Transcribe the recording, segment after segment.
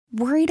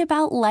Worried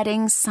about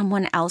letting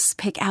someone else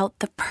pick out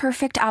the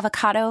perfect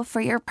avocado for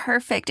your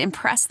perfect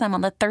impress them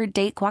on the third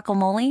date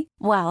guacamole?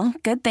 Well,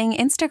 good thing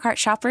Instacart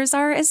shoppers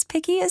are as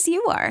picky as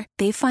you are.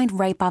 They find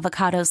ripe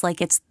avocados like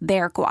it's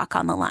their guac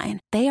on the line.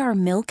 They are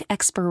milk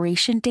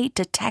expiration date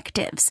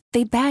detectives.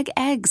 They bag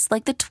eggs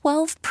like the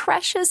 12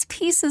 precious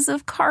pieces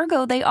of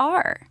cargo they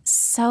are.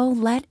 So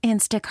let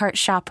Instacart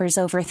shoppers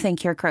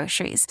overthink your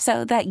groceries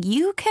so that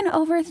you can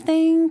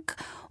overthink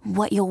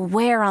what you'll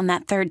wear on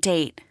that third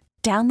date.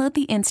 Download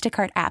the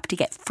Instacart app to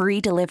get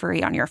free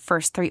delivery on your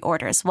first 3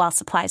 orders while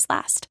supplies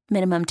last.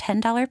 Minimum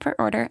 $10 per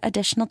order.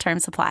 Additional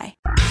terms apply.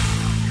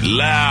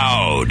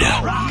 Loud.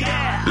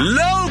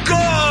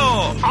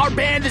 Local. Our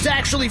band is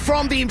actually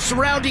from the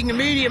surrounding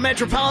immediate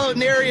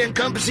metropolitan area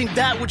encompassing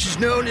that which is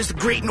known as the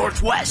Great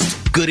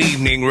Northwest. Good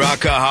evening,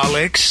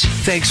 Rockaholics.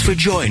 Thanks for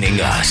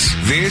joining us.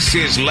 This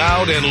is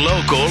Loud and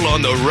Local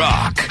on The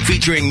Rock,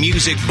 featuring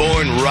music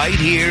born right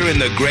here in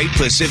the Great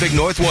Pacific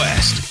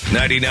Northwest.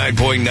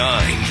 99.9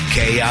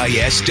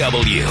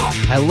 KISW.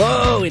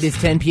 Hello, it is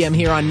 10 p.m.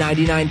 here on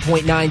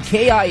 99.9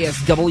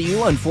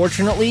 KISW.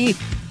 Unfortunately,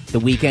 the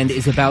weekend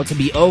is about to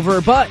be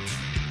over, but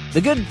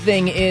the good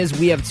thing is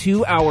we have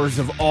 2 hours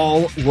of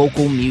all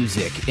local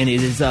music, and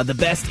it is the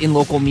best in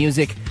local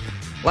music.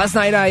 Last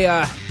night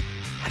I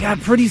got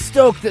pretty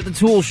stoked at the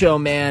Tool show,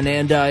 man,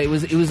 and it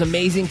was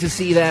amazing to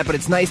see that, but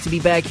it's nice to be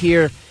back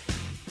here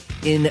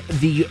in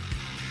the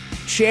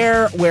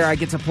chair where I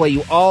get to play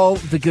you all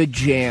the good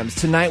jams.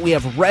 Tonight we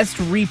have Rest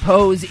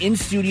Repose in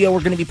studio.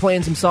 We're going to be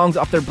playing some songs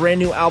off their brand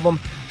new album,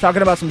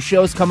 talking about some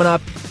shows coming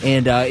up,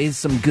 and is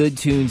some good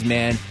tunes,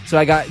 man. So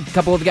I got a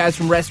couple of the guys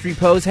from Rest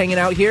Repose hanging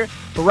out here.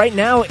 But right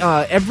now,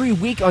 every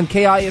week on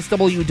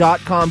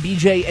KISW.com,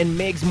 BJ and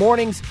Migs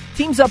Mornings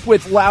teams up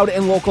with Loud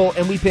and Local,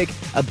 and we pick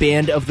a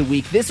band of the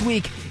week. This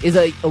week is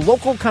a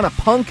local kind of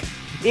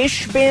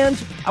punk-ish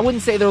band. I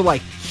wouldn't say they're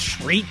like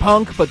street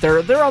punk, but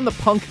they're on the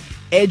punk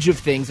edge of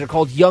things. They're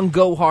called Young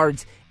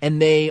Gohards,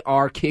 and they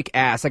are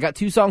kick-ass. I got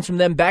 2 songs from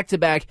them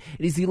back-to-back.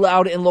 It is the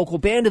Loud and Local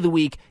Band of the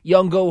Week,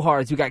 Young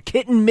Gohards. We got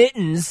Kitten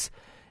Mittens,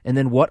 and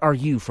then What Are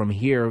You from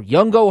here?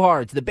 Young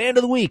Gohards, the Band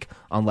of the Week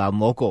on Loud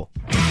and Local.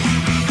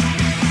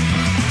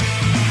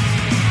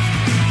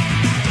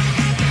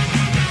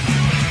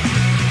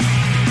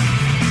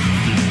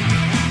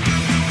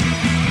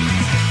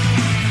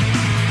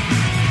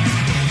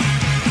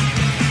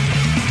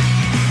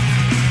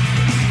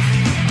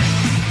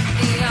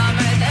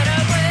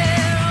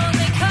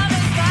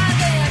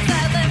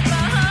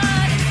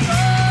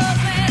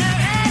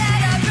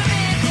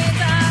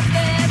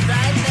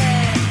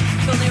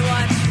 Only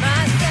watch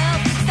myself,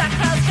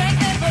 stockpile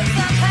strength and put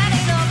some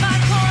padding on my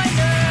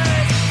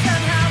corners.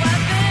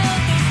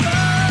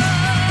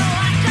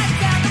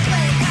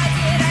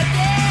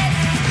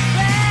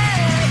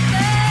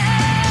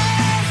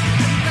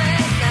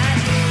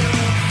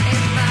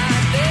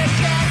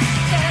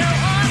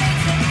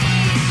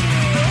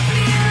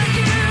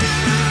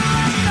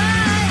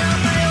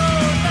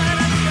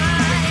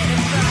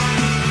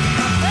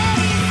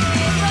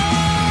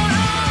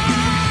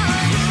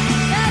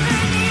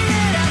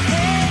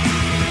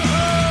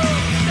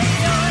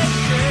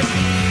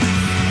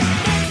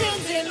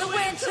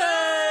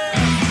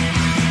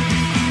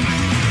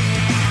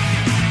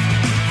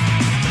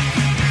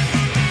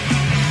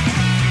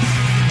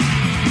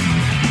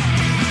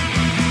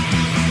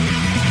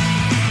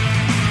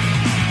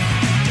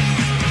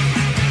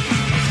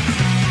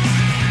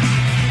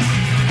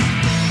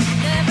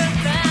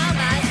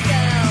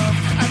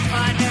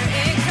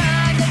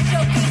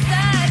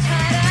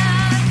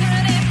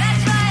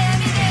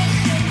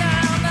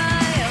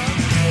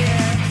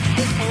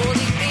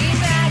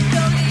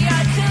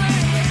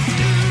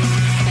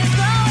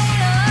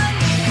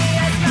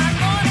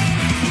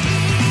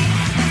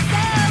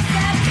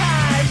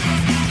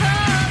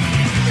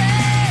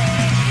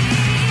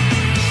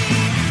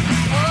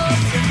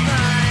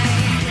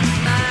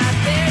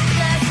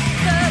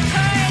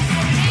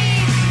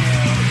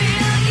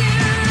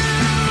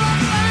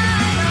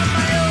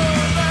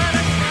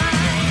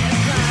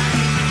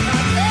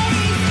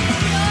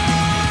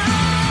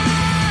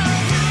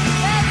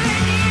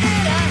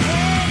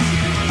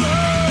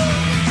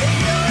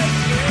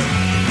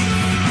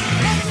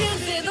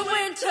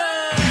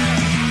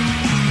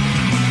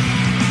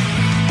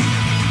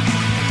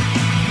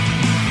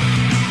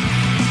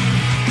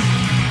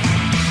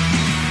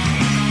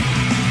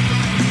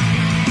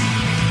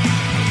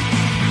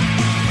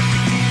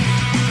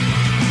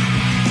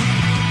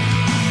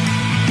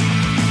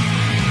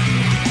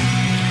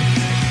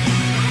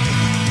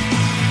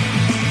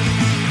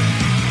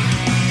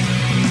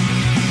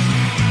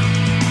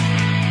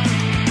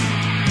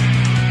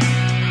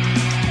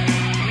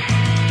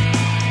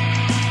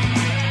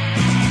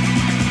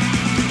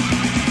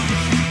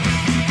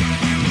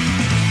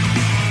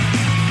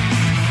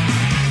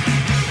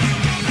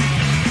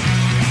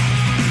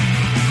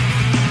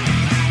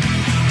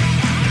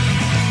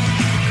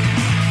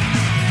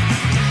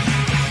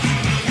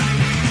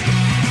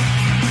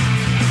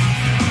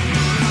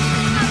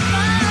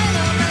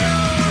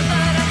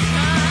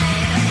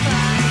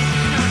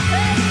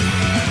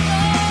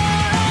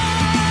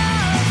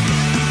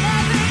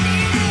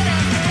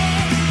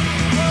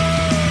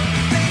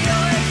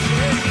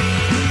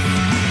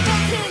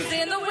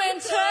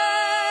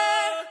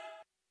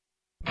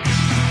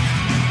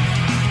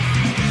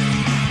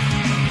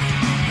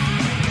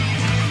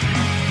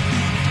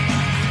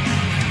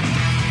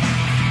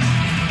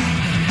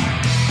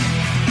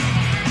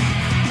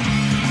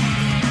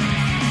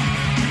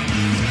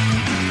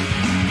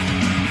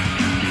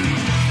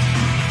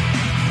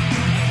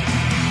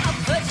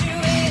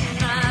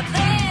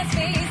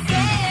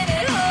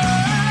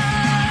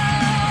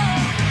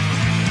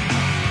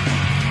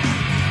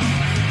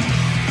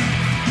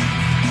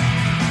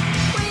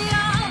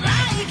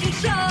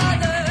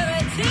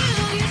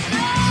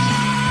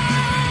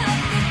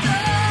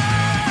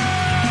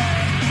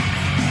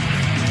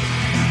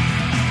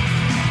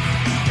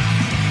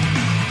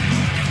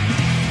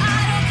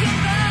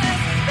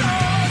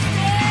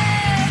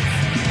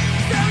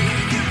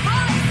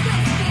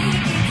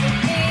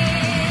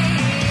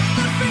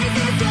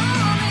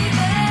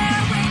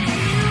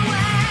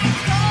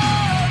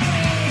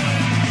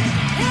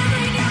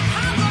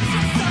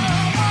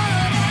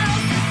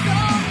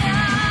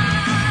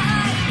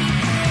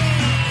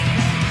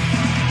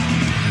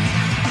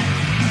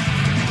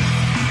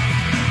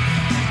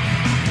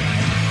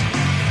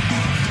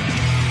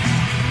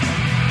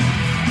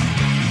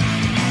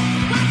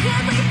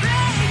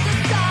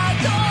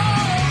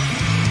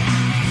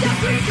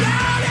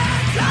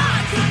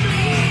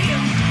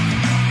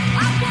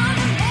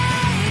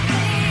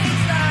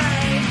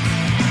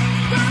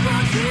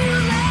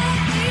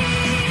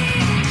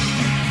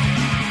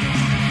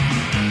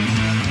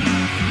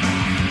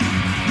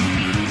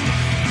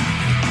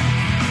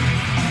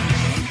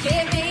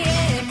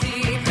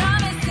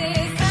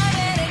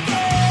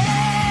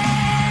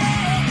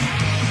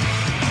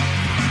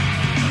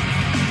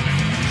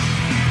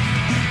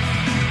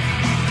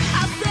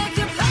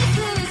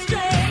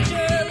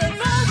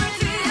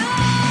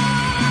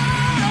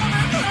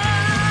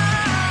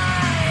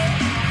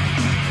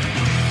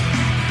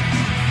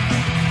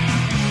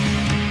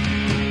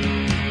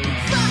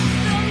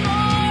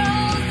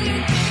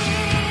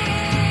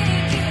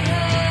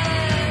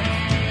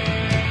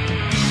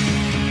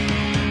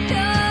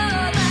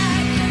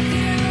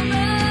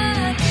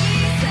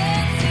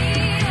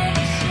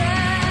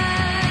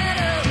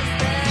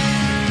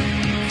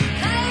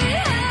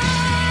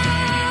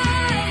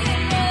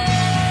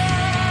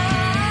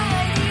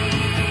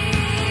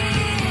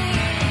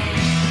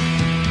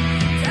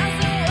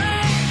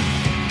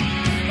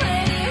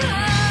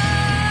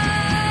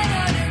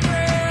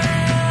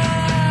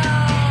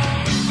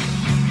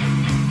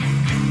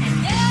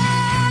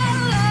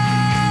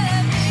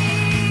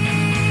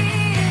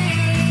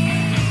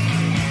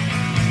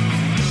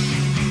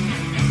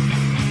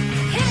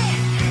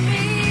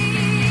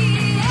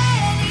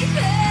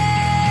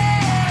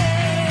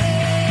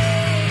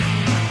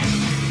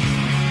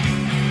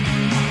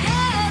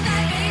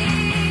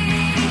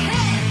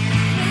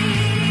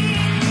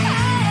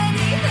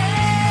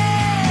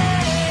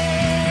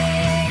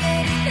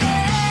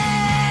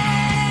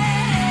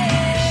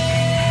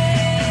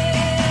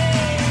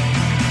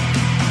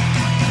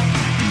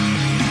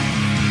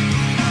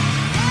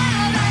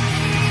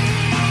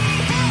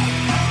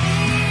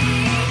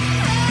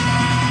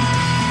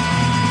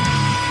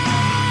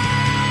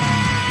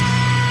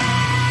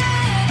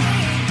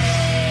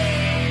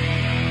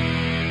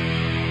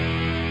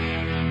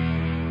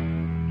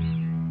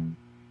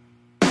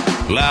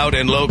 Loud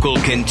and Local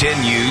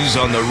continues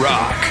on The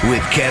Rock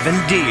with Kevin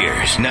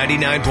Deers,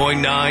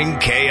 99.9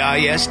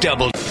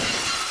 KISW.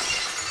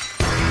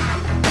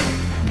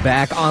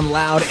 Back on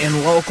Loud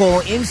and Local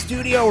in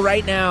studio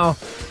right now.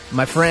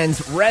 My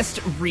friends,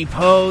 Rest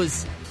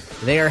Repose.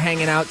 They are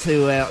hanging out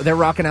to, they're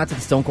rocking out to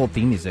the Stone Cold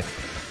theme music.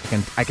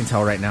 I can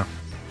tell right now.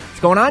 What's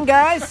going on,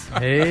 guys?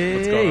 Hey.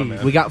 What's going on,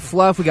 man? We got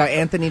Fluff, we got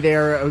Anthony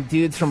there,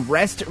 dudes from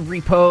Rest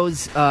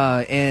Repose,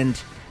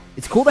 and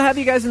it's cool to have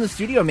you guys in the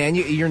studio, man.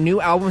 Your new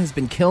album has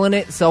been killing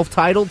it,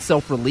 self-titled,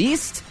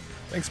 self-released.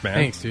 Thanks, man.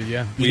 Thanks, dude.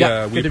 Yeah.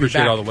 We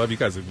appreciate all the love you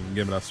guys have been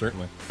giving us,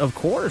 certainly. Of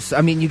course.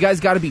 I mean, you guys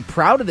got to be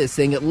proud of this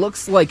thing. It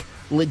looks like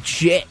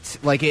legit.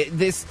 Like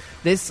this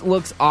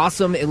looks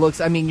awesome. It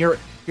looks. I mean, your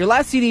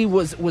last CD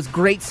was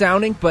great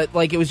sounding, but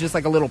like it was just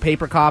like a little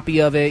paper copy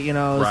of it. You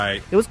know,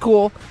 Right. It was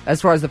cool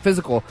as far as the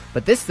physical,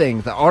 but this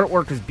thing, the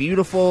artwork is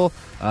beautiful.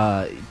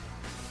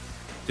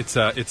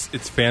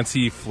 It's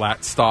fancy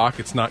flat stock.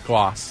 It's not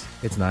gloss.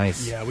 It's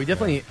nice. Yeah, we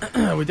definitely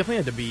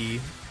had to be,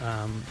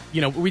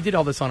 we did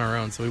all this on our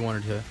own, so we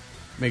wanted to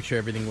make sure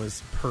everything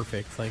was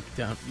perfect, like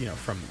down,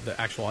 from the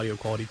actual audio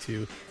quality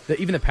to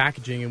even the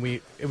packaging, and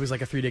it was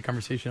like a 3-day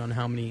conversation on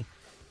how many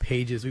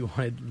pages we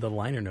wanted the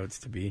liner notes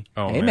to be.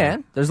 Oh, Hey,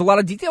 man, there's a lot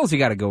of details you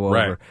got to go over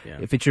Right. Yeah.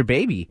 if it's your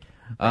baby.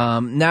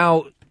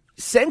 Now,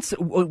 since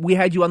we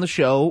had you on the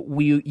show,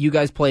 you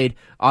guys played,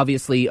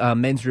 obviously,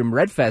 Men's Room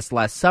Red Fest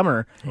last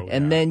summer,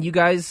 and then you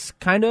guys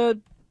kind of,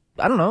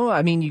 I don't know,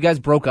 I mean, you guys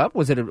broke up?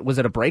 Was it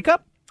a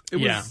breakup?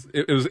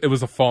 It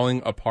was a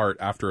falling apart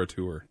after a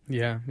tour.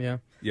 Yeah.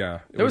 Yeah.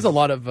 There was a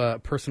lot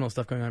of personal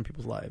stuff going on in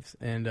people's lives,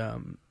 and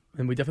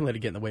we definitely let it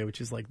get in the way,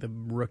 which is like the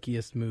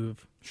rookiest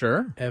move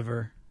Sure.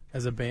 ever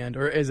as a band,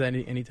 or as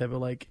any type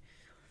of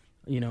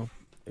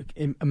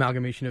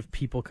amalgamation of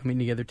people coming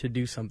together to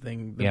do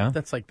something. Yeah.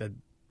 That's like the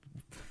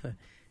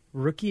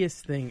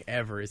rookiest thing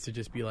ever, is to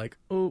just be like,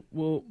 oh,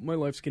 well, my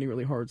life's getting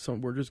really hard, so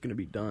we're just going to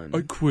be done.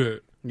 I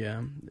quit.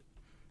 Yeah.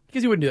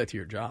 Because you wouldn't do that to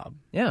your job.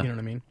 Yeah. You know what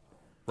I mean?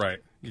 Right.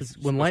 Because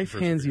when life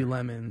hands you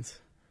lemons,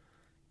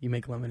 you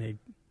make lemonade.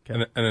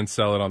 and then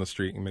sell it on the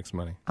street and make some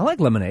money. I like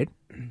lemonade.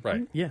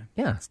 Right. Yeah.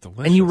 Yeah. It's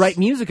delicious. And you write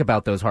music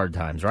about those hard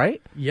times, right?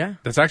 Yeah.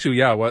 That's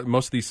actually what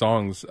most of these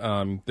songs.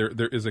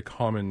 There is a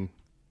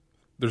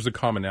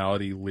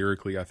commonality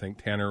lyrically. I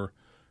think Tanner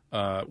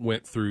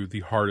went through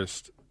the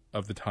hardest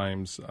of the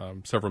times.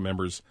 Several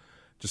members,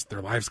 just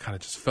their lives kind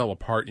of just fell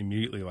apart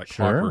immediately, like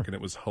Sure. clockwork, and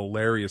it was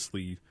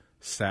hilariously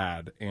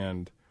sad.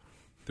 And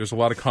there's a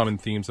lot of common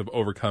themes of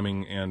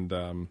overcoming and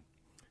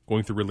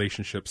going through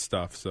relationship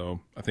stuff.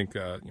 So I think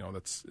it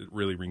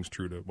really rings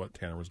true to what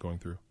Tanner was going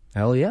through.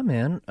 Hell yeah,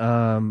 man.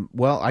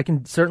 Well, I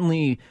can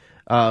certainly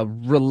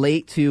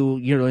relate to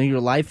your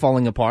life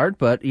falling apart,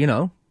 but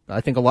I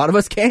think a lot of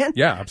us can.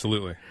 Yeah,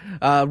 absolutely.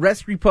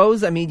 Rest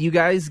Repose. I mean, you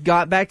guys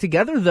got back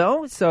together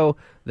though, so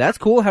that's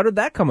cool. How did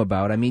that come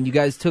about? I mean, you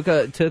guys took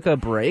a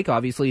break,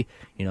 obviously,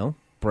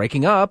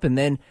 breaking up, and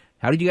then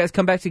how did you guys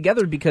come back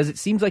together? Because it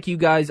seems like you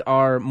guys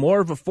are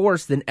more of a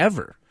force than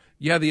ever.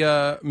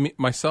 Yeah,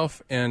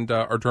 myself and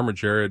our drummer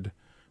Jared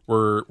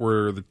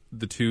were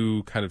the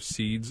two kind of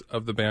seeds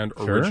of the band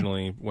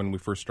originally when we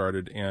first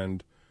started,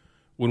 and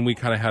when we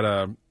kind of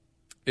had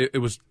it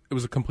was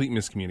a complete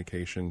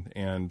miscommunication,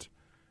 and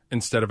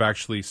instead of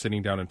actually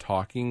sitting down and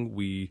talking,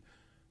 we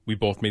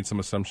both made some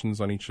assumptions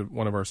on each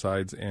one of our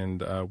sides,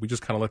 and we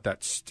just kind of let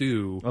that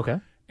stew. Okay.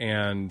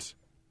 And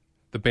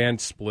the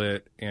band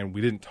split, and we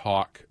didn't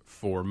talk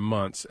for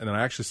months, and then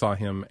I actually saw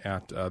him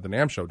at the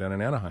NAMM show down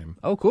in Anaheim.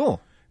 Oh,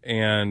 cool.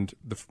 And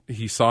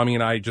he saw me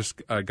and I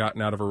just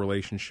gotten out of a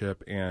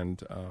relationship,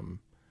 and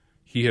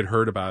he had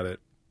heard about it.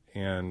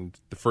 And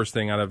the first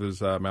thing out of his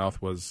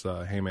mouth was,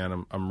 "Hey,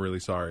 man, I'm really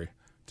sorry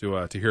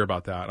to hear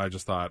about that." And I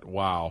just thought,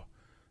 wow,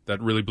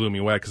 that really blew me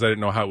away, because I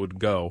didn't know how it would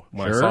go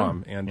when I saw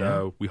him.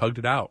 And we hugged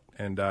it out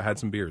and had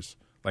some beers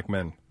like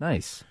men.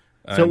 Nice.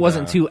 So And, it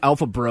wasn't two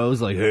alpha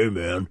bros like, "Hey,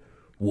 man,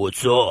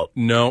 what's up?"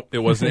 No, it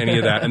wasn't any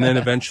of that. And then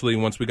eventually,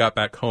 once we got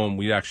back home,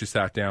 we actually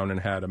sat down and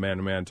had a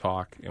man-to-man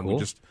talk, and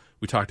Cool.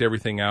 we talked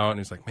everything out. And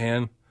he's like,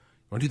 "Man, you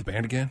want to do the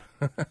band again?"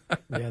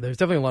 Yeah, there's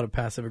definitely a lot of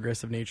passive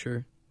aggressive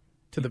nature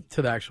to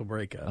the actual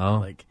breakup.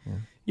 Oh,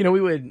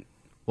 We would,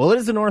 Well, it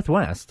is the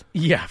Northwest.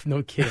 yeah,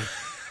 no kidding.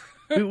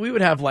 we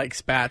would have like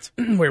spats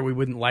where we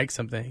wouldn't like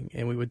something,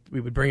 and we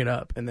would bring it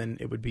up, and then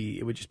it would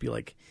just be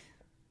like,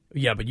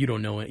 yeah, but you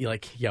don't know it. You're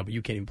like, yeah, but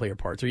you can't even play your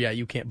parts, or yeah,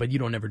 you can't, but you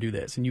don't ever do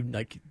this, and you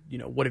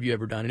what have you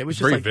ever done? And it was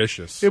just Very like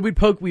vicious. We would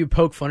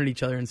poke fun at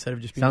each other instead of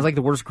just being Sounds like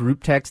the worst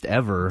group text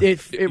ever.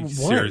 it was.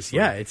 Seriously.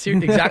 Yeah, it's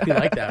exactly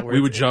like that. Where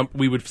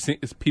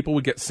People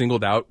would get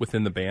singled out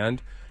within the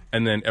band,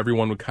 and then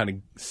everyone would kind of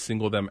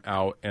single them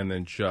out and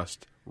then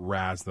just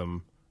razz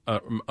them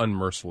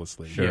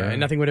unmercilessly. Yeah, and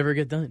nothing would ever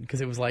get done,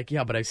 because it was like,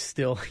 yeah, but I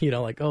still,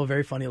 like, oh,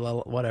 very funny,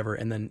 whatever,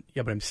 and then,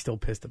 yeah, but I'm still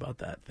pissed about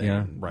that thing.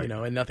 Yeah, right.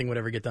 And nothing would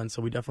ever get done.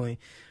 So we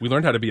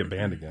learned how to be a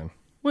band again.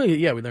 Well,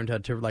 yeah, we learned how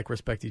to like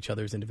respect each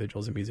other as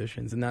individuals and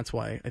musicians, and that's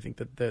why I think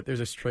that there's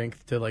a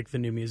strength to like the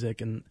new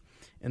music and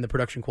the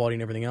production quality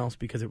and everything else,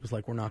 because it was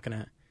like, we're not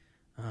gonna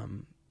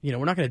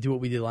we're not going to do what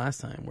we did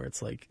last time, where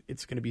it's like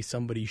it's going to be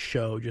somebody's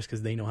show just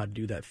because they know how to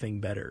do that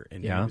thing better.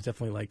 And it was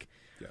definitely like,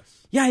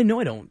 I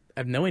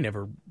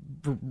never,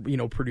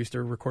 produced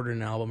or recorded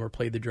an album or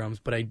played the drums,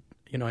 but I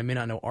may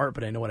not know art,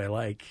 but I know what I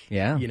like.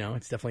 Yeah,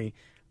 it's definitely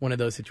one of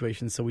those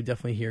situations. So we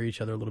definitely hear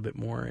each other a little bit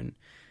more, and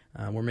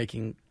we're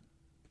making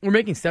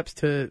steps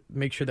to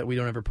make sure that we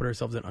don't ever put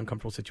ourselves in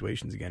uncomfortable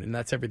situations again. And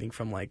that's everything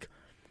from like,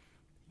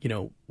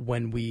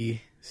 when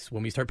we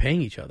start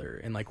paying each other,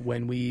 and like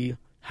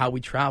how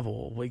we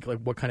travel, like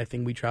what kind of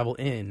thing we travel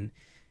in,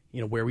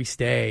 where we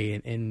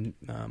stay, and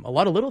a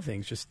lot of little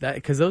things, just that,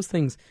 because those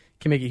things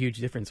can make a huge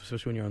difference,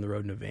 especially when you're on the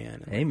road in a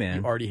van. And, hey, man.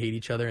 You already hate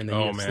each other, and then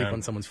you have to sleep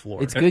on someone's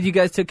floor. It's good you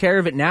guys took care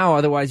of it now.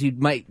 Otherwise, you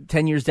might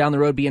 10 years down the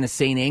road be in a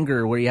sane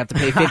anger where you have to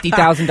pay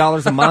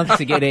 $50,000 a month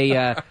to get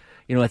a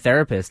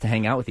therapist to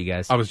hang out with you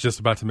guys. I was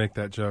just about to make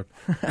that joke.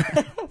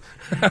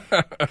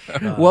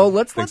 Well,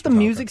 let's let the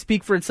music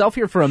speak for itself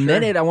here for a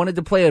minute. I wanted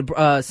to play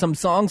some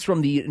songs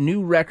from the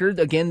new record.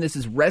 Again, this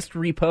is Rest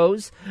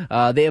Repose.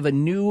 They have a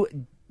new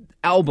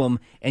album,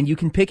 and you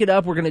can pick it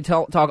up. We're going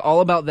to talk all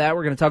about that.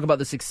 We're going to talk about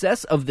the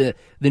success of the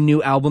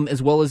new album,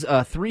 as well as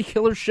 3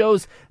 killer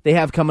shows they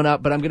have coming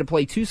up. But I'm going to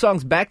play 2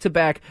 songs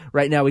back-to-back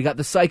right now. We got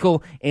The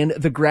Cycle and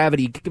The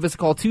Gravity. Give us a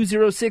call,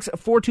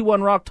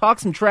 206-421-ROCK. Talk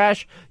some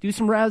trash. Do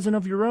some rousing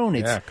of your own.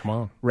 It's come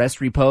on.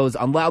 Rest Repose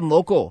on Loud and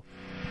Local.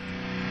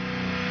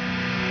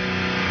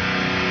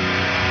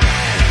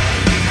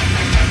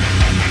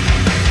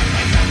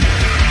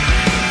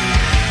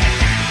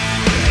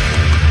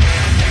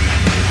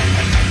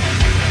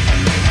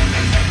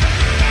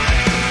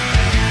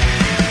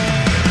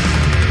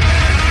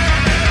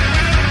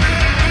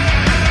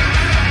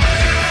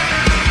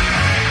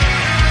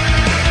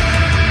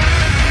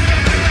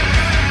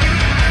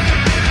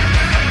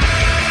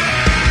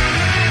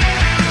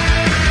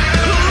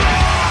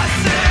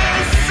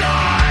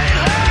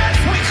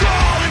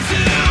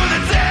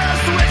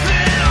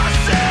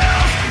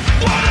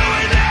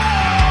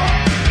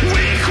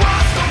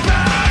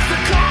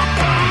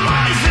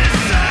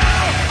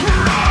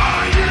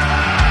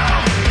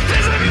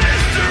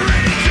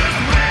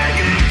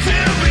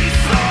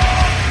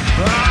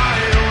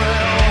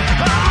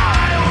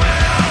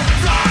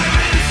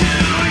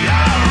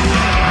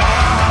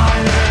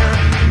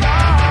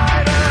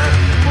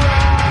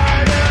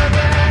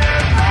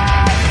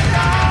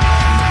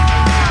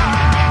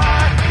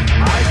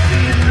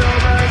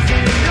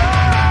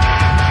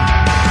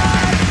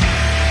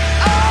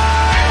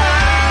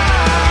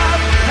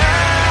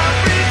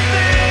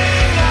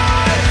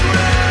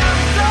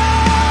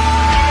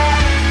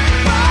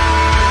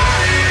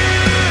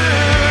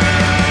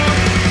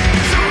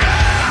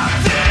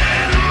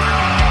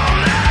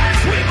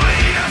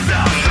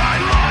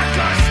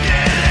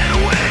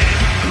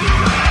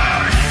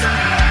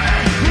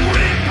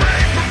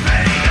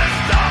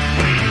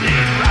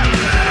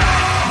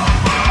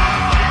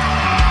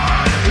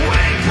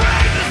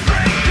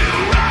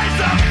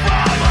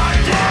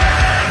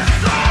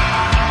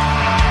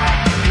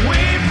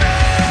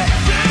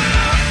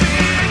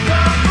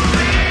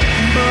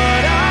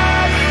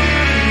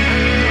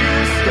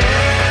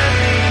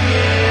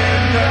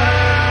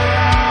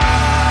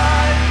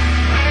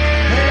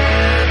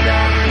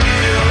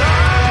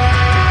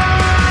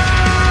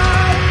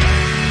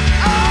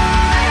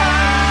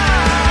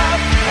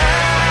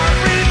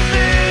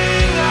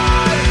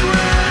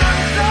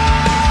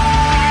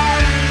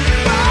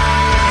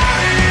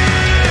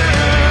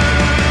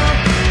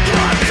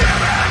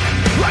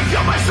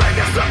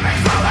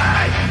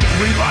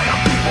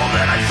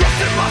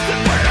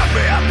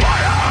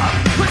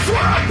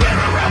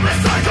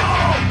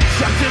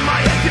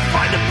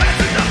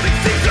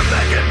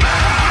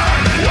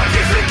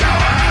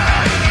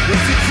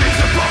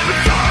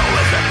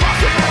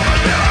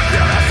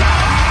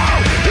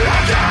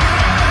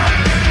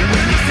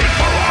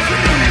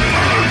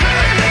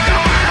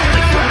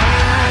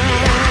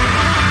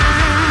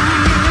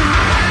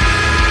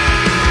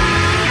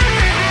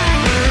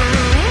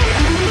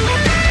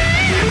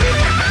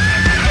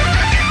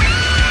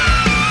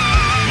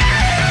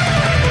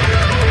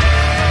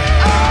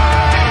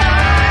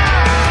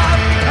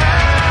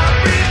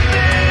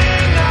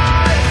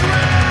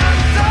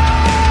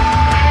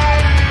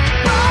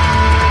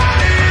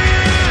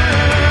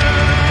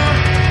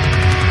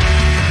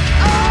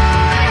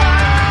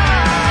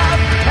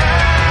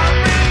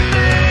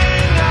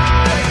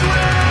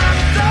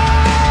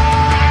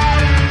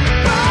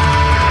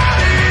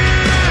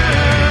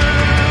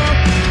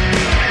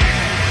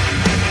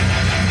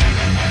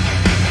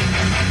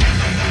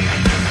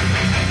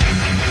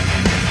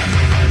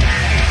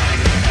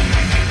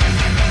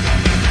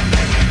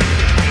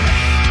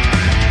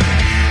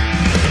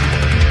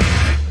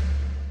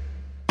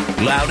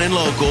 Loud and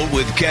Local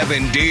with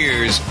Kevin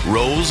Deers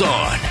rolls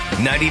on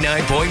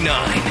 99.9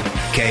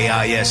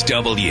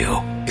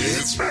 KISW.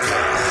 It's the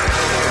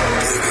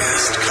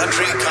biggest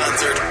country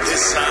concert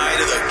this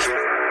side of the...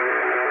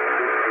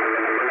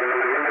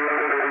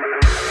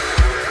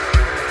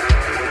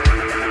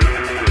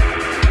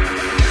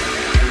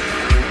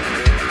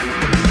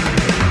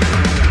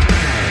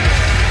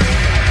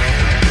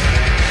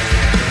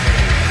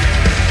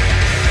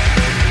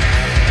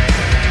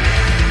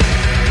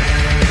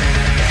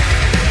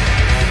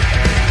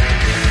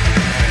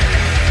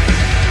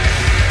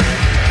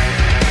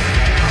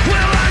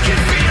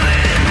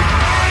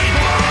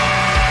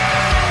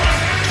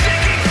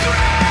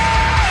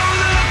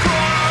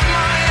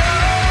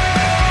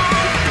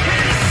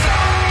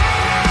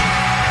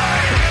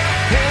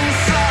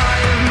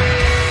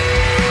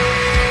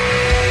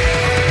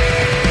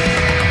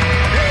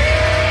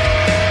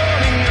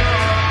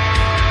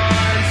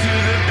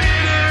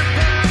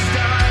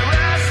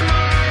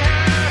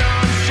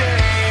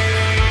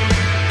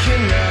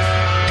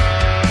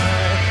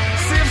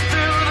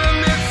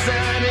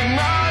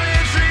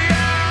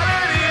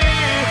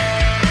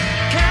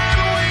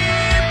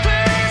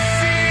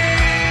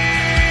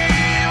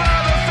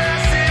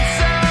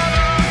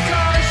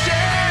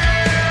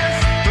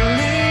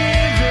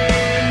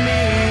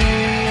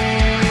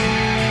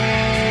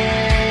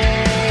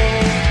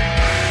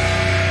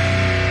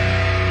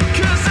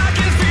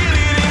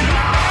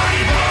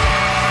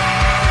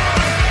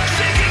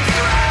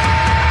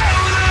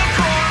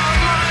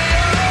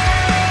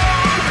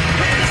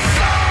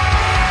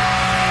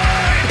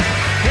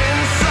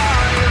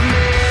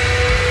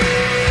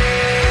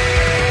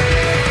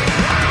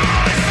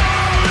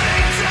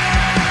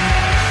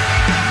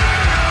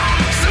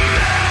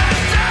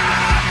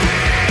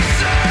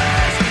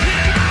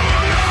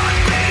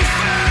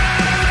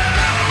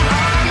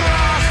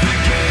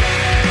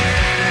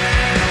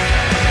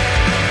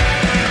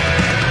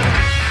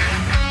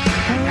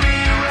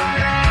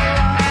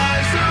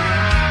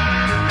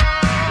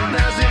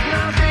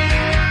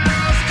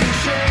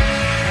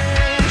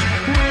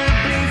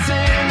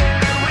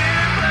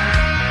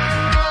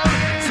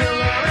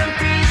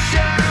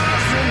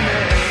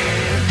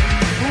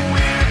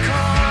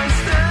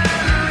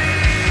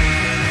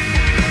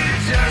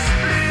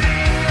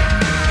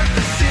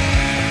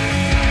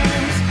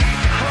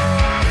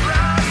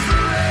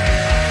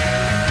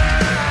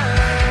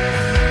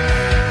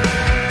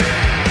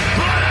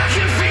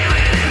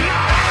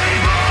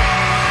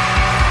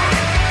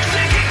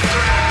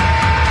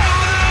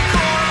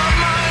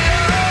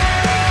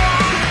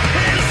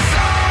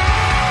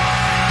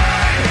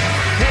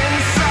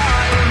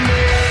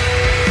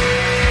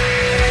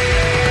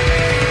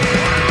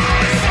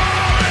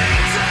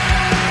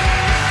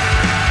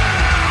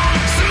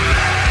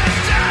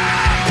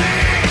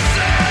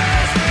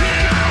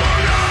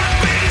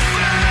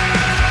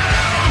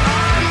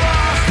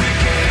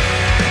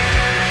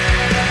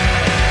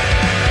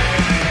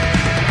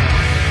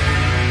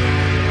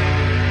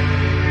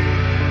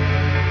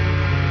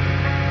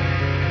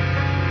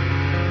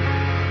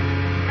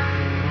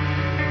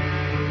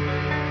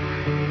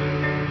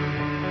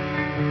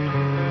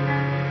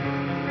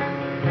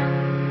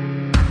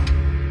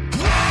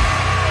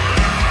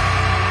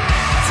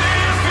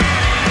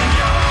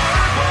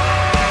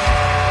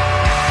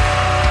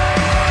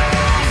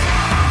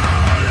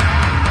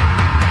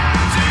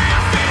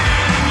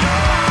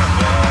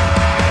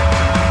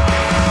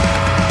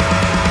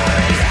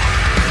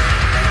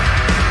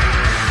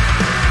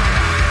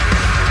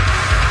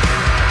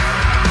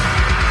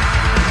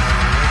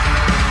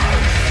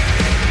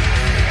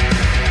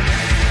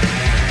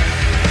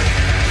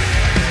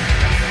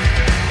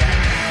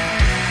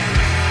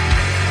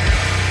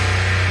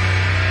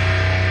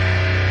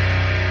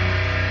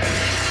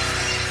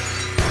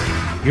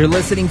 You're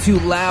listening to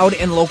Loud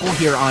and Local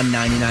here on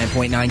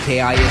 99.9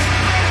 KIS.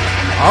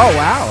 Oh,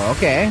 wow.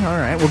 Okay. All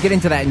right. We'll get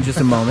into that in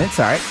just a moment.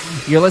 Sorry.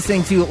 You're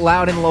listening to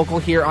Loud and Local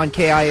here on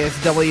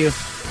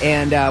KISW.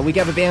 And we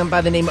got a band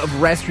by the name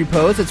of Rest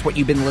Repose. That's what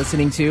you've been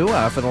listening to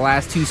for the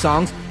last two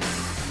songs.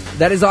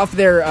 That is off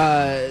their,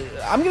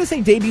 I'm going to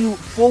say debut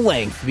full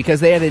length, because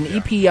they had an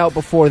EP out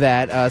before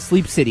that,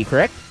 Sleep City,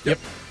 correct? Yep.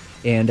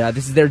 And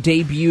this is their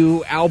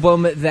debut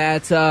album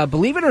that,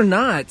 believe it or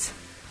not,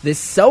 this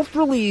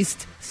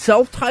self-released,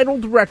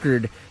 self-titled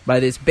record by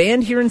this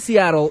band here in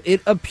Seattle,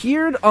 it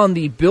appeared on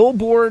the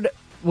Billboard,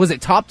 was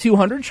it Top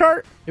 200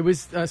 chart? It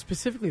was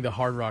specifically the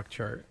hard rock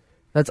chart.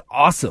 That's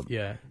awesome.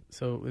 Yeah.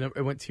 So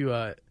it went to,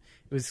 it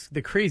was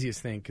the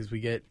craziest thing, because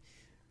we are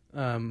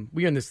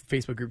in this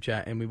Facebook group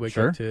chat, and we wake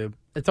up to,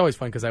 it's always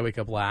fun because I wake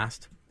up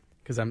last,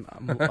 because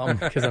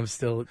I'm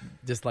still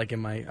just like in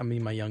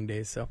my young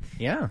days. So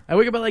yeah, I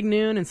wake up at like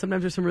noon, and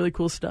sometimes there's some really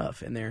cool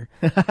stuff in there.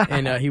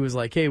 And he was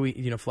like, hey,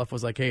 Fluff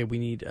was like, hey, we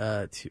need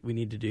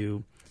to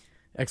do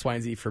X, Y,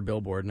 and Z for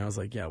Billboard. And I was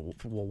like, yeah,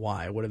 well,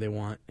 why? What do they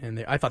want?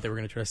 And I thought they were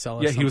going to try to sell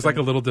us. Yeah, something. he was like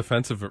a little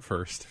defensive at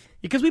first.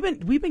 Because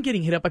we've been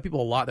getting hit up by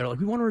people a lot. They're like,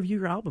 we want to review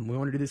your album. We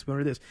want to do this. We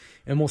want to do this.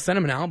 And we'll send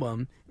them an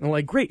album. And we're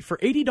like, great, for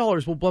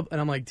 $80, we'll blah. And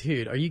I'm like,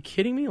 dude, are you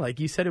kidding me? Like,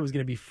 you said it was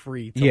going to be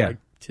free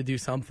to do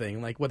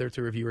something, like whether it's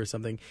a review or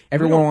something.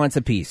 Everyone wants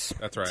a piece.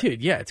 That's right.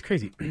 Dude, yeah, it's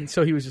crazy.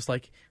 So he was just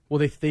like, well,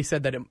 they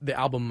said that the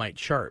album might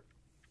chart.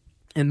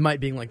 And might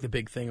being like the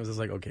big thing, I was just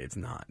like, okay, it's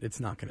not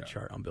going to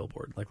chart on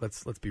Billboard. Like,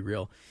 let's be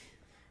real.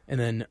 And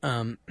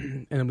then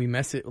we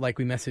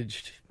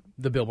messaged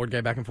the Billboard guy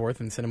back and forth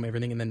and sent him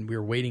everything, and then we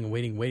were waiting,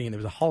 and there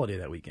was a holiday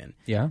that weekend.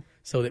 Yeah.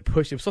 So it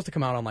was supposed to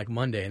come out on like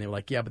Monday, and they were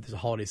like, yeah, but there's a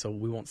holiday, so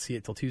we won't see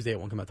it till Tuesday. It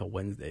won't come out till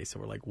Wednesday. So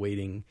we're like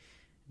waiting,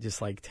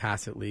 just like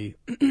tacitly,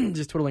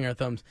 just twiddling our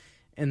thumbs.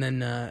 And then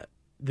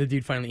the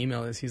dude finally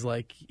emailed us. He's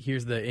like,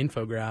 here's the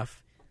infograph,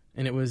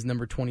 and it was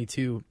number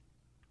 22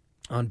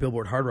 on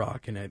Billboard Hard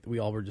Rock, and we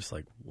all were just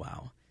like,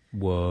 wow.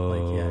 Whoa.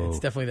 Like, yeah, it's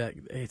definitely that.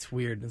 It's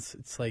weird.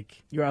 It's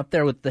like, you're up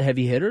there with the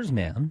heavy hitters,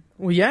 man.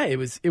 well, yeah, it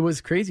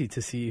was crazy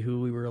to see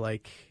who we were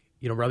like,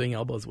 rubbing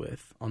elbows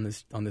with on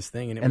this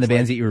thing, and the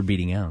bands that you were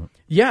beating out.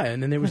 Yeah,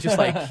 and then it was just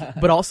like,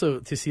 but also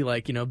to see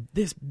like,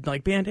 this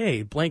like band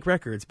A, blank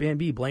records, band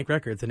B, blank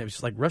records, and it was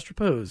just like Rest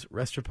Repose,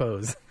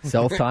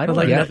 Self-titled,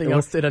 like yeah. nothing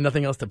else. They had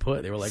nothing else to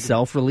put. They were like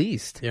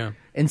self-released. Yeah.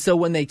 And so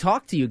when they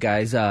talked to you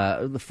guys,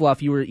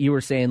 Fluff, you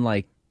were saying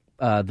like,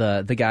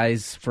 the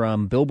guys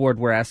from Billboard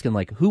were asking,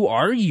 like, who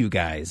are you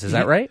guys? Is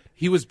that right?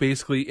 He was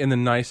basically, in the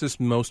nicest,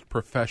 most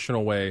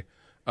professional way,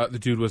 the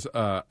dude was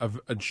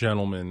a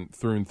gentleman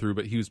through and through,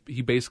 but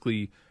he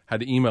basically had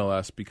to email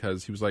us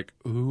because he was like,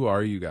 who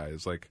are you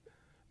guys? Like,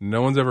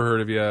 no one's ever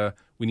heard of you.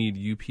 We need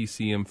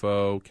UPC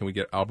info. Can we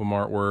get album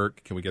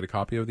artwork? Can we get a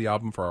copy of the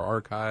album for our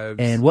archives?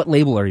 And what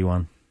label are you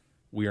on?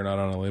 We are not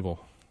on a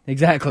label.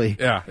 Exactly.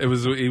 Yeah, he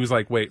was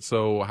like, wait,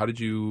 so how did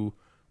you...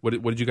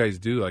 What did you guys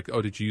do? Like,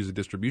 oh, did you use a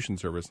distribution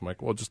service? I'm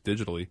like, well, just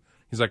digitally.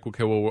 He's like,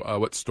 okay, well,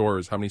 what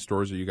stores? How many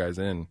stores are you guys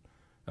in?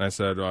 And I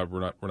said, we're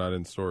not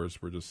in stores.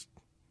 We're just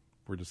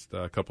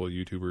a couple of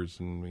YouTubers,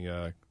 and we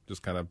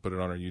just kind of put it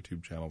on our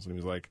YouTube channels. And he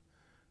was like,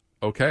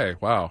 okay,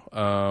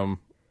 wow,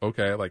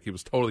 okay. Like, he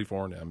was totally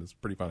foreign to him. It's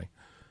pretty funny.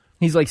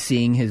 He's like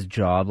seeing his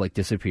job like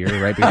disappear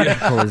right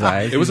before his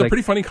eyes. It was a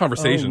pretty funny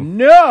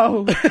conversation.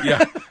 Oh, no.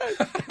 Yeah.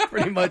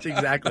 pretty much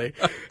exactly.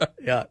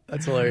 Yeah,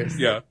 that's hilarious.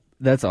 Yeah.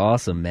 That's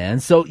awesome, man.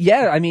 So,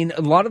 yeah, I mean,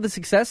 a lot of the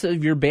success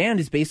of your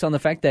band is based on the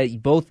fact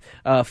that both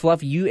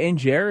Fluff, you and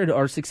Jared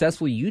are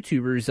successful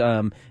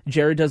YouTubers.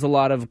 Jared does a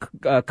lot of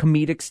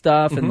comedic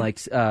stuff and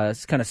like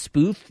kind of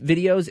spoof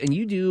videos, and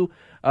you do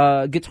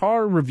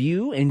guitar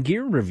review and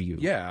gear review.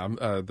 Yeah,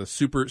 the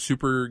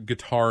super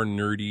guitar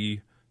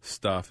nerdy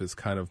stuff is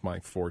kind of my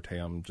forte.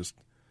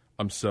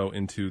 I'm so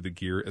into the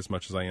gear as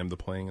much as I am the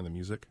playing and the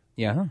music.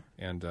 Yeah,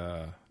 and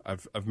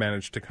I've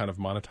managed to kind of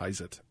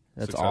monetize it.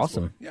 That's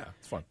awesome. Yeah,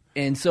 it's fun.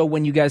 And so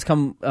when you guys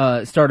come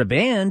start a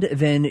band,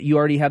 then you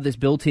already have this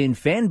built-in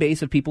fan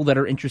base of people that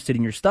are interested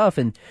in your stuff.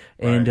 And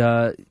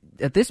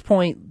at this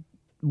point,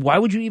 why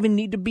would you even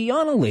need to be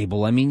on a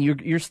label? I mean,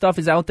 your stuff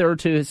is out there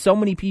to so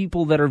many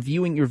people that are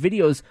viewing your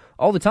videos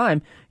all the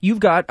time. You've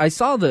got, I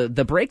saw the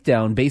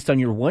breakdown based on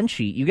your one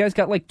sheet. You guys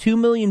got like 2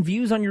 million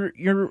views on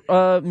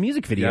your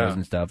music videos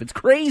and stuff. It's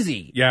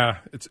crazy. Yeah,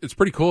 it's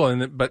pretty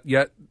cool. But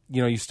yet,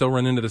 you still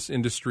run into this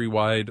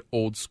industry-wide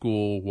old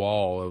school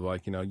wall of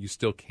like, you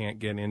still can't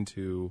get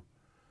into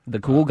the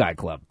cool guy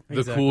club.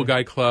 The cool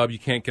guy club. You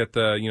can't get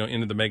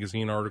into the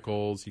magazine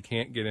articles. You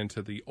can't get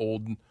into the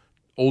old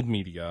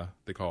media,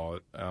 they call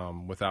it,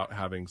 without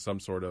having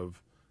some sort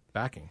of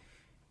backing.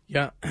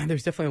 Yeah,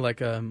 there's definitely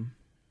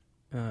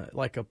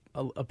like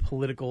a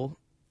political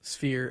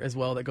sphere as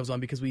well that goes on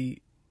because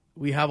we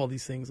have all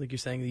these things, like you're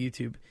saying, the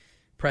YouTube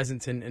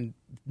presence and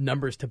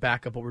numbers to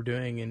back up what we're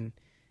doing, and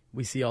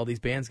we see all these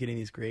bands getting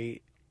these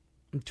great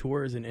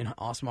tours and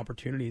awesome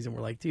opportunities, and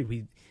we're like, dude,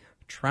 we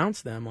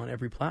trounce them on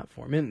every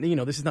platform. And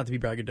this is not to be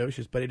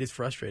braggadocious, but it is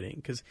frustrating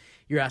because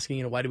you're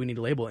asking, why do we need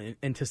a label?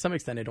 And to some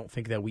extent, I don't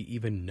think that we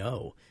even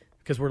know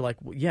because we're like,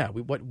 well, yeah,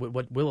 what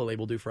will a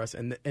label do for us?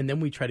 And then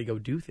we try to go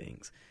do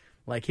things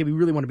like, hey, we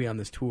really want to be on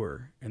this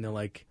tour, and they're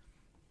like,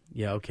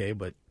 yeah, okay,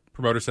 but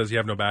promoter says you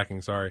have no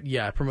backing. Sorry.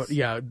 Yeah,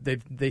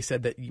 they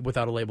said that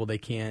without a label they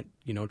can't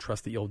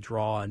trust that you'll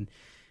draw, and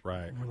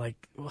right. We're like,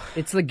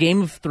 it's the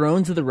Game of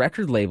Thrones of the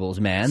record labels,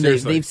 man.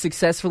 They've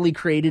successfully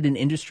created an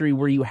industry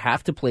where you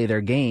have to play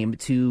their game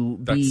to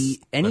be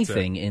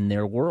anything in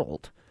their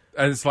world.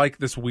 And it's like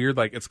this weird,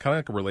 like, it's kind of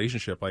like a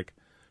relationship. Like,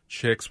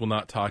 chicks will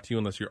not talk to you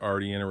unless you're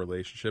already in a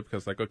relationship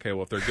because, like, okay,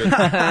 well, if they're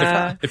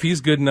good, if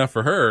he's good enough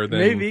for her, then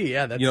maybe,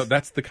 yeah,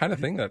 that's the kind of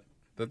thing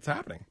that's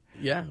happening.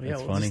 Yeah,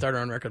 we'll just start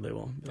our own record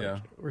label.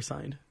 We're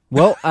signed.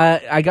 Well,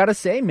 I gotta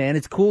say, man,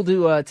 it's cool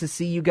to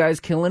see you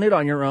guys killing it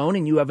on your own,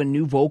 and you have a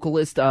new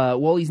vocalist.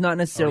 Well, he's not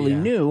necessarily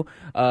new.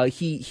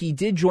 He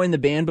did join the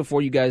band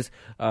before you guys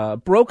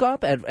broke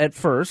up at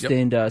first,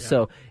 and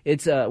so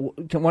it's. Why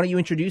don't you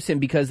introduce him?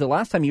 Because the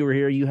last time you were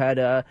here, you had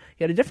a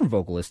different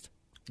vocalist.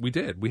 We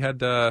did. We had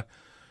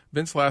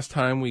Vince last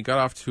time. We got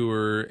off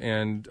tour,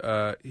 and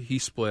he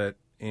split.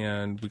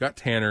 And we got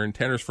Tanner, and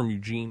Tanner's from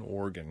Eugene,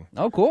 Oregon.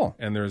 Oh, cool!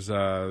 And there's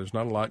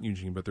not a lot in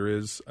Eugene, but there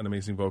is an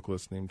amazing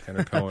vocalist named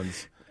Tanner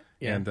Cohens,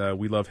 and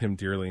we love him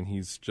dearly. And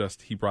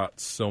he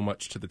brought so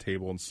much to the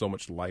table and so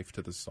much life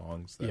to the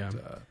songs.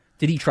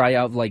 Did he try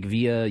out like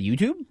via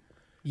YouTube?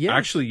 Yeah,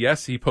 actually,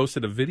 yes. He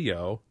posted a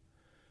video,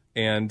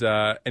 and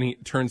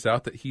it turns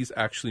out that he's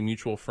actually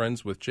mutual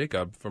friends with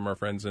Jacob from our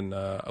friends in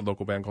a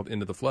local band called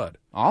Into the Flood.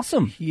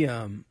 Awesome. He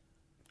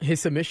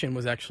his submission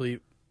was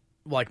actually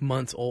like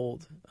months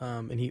old,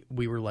 and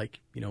we were like,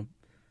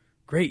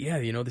 great, yeah,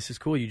 this is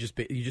cool. You just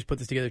put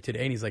this together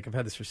today, and he's like, I've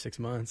had this for 6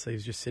 months. So he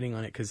was just sitting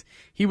on it because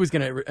he was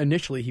going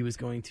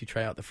to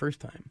try out the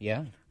first time.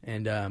 Yeah,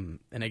 and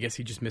I guess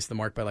he just missed the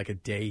mark by like a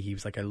day. He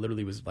was like, I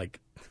literally was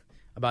like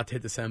about to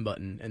hit the send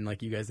button, and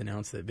like you guys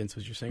announced that Vince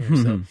was your singer.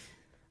 So,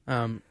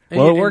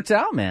 it worked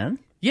out, man.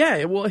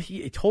 Yeah, well,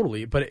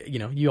 totally. But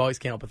you always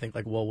can't help but think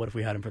like, well, what if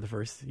we had him for the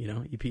first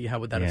EP? How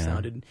would that have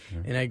sounded? Yeah.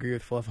 And I agree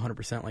with Fluff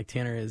 100%. Like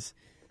Tanner is.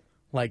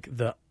 Like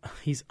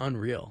he's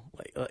unreal.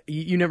 Like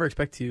you never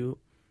expect to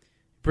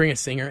bring a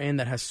singer in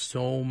that has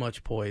so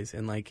much poise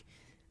and like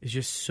is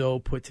just so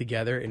put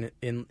together.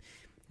 And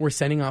we're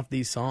sending off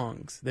these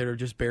songs that are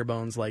just bare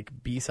bones like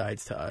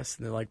B-sides to us.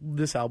 And they're like,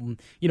 this album,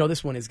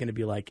 this one is going to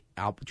be like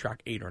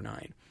track 8 or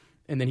 9.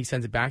 And then he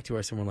sends it back to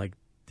us, and we're like,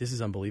 this is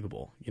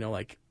unbelievable.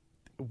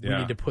 We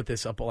need to put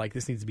this up. Like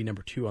this needs to be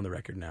number 2 on the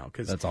record now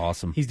because that's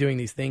awesome. He's doing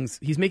these things.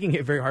 He's making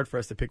it very hard for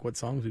us to pick what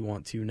songs we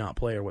want to not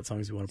play or what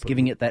songs we want to put.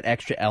 Giving it that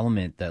extra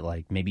element that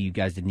like maybe you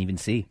guys didn't even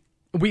see.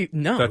 We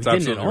didn't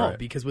at all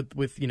because with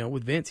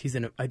Vince,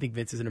 I think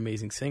Vince is an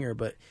amazing singer,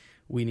 but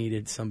we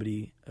needed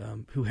somebody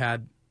who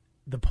had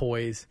the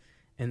poise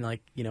and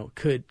like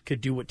could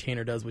do what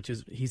Tanner does, which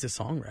is he's a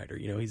songwriter.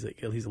 He's a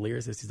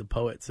lyricist, he's a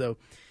poet, so.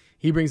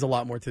 He brings a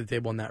lot more to the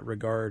table in that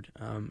regard,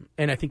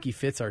 and I think he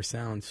fits our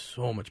sound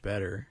so much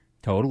better.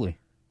 Totally.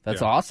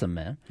 That's awesome,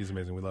 man. He's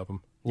amazing. We love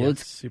him. Well,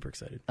 it's super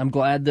excited. I'm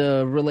glad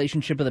the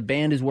relationship of the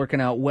band is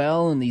working out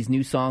well, and these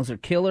new songs are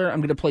killer. I'm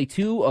going to play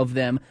 2 of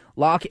them,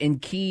 Lock and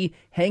Key,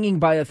 Hanging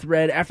by a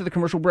Thread. After the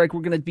commercial break,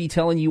 we're going to be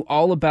telling you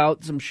all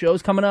about some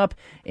shows coming up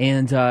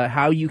and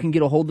how you can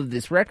get a hold of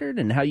this record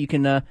and how you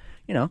can,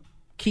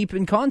 keep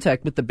in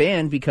contact with the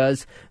band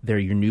because they're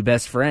your new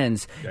best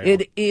friends. Yeah.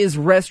 It is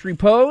Rest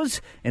Repose,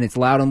 and it's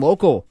Loud and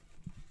Local.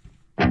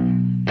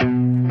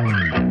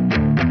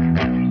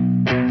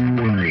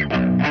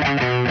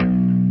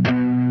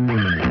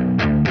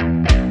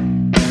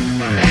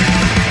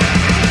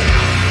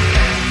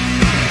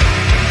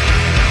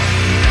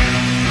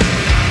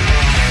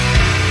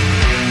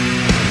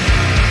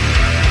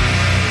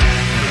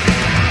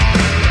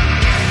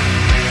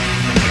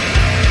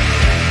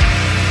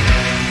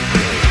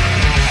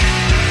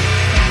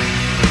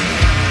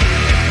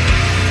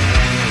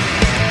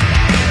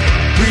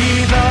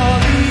 Breathe all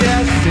the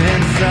essence.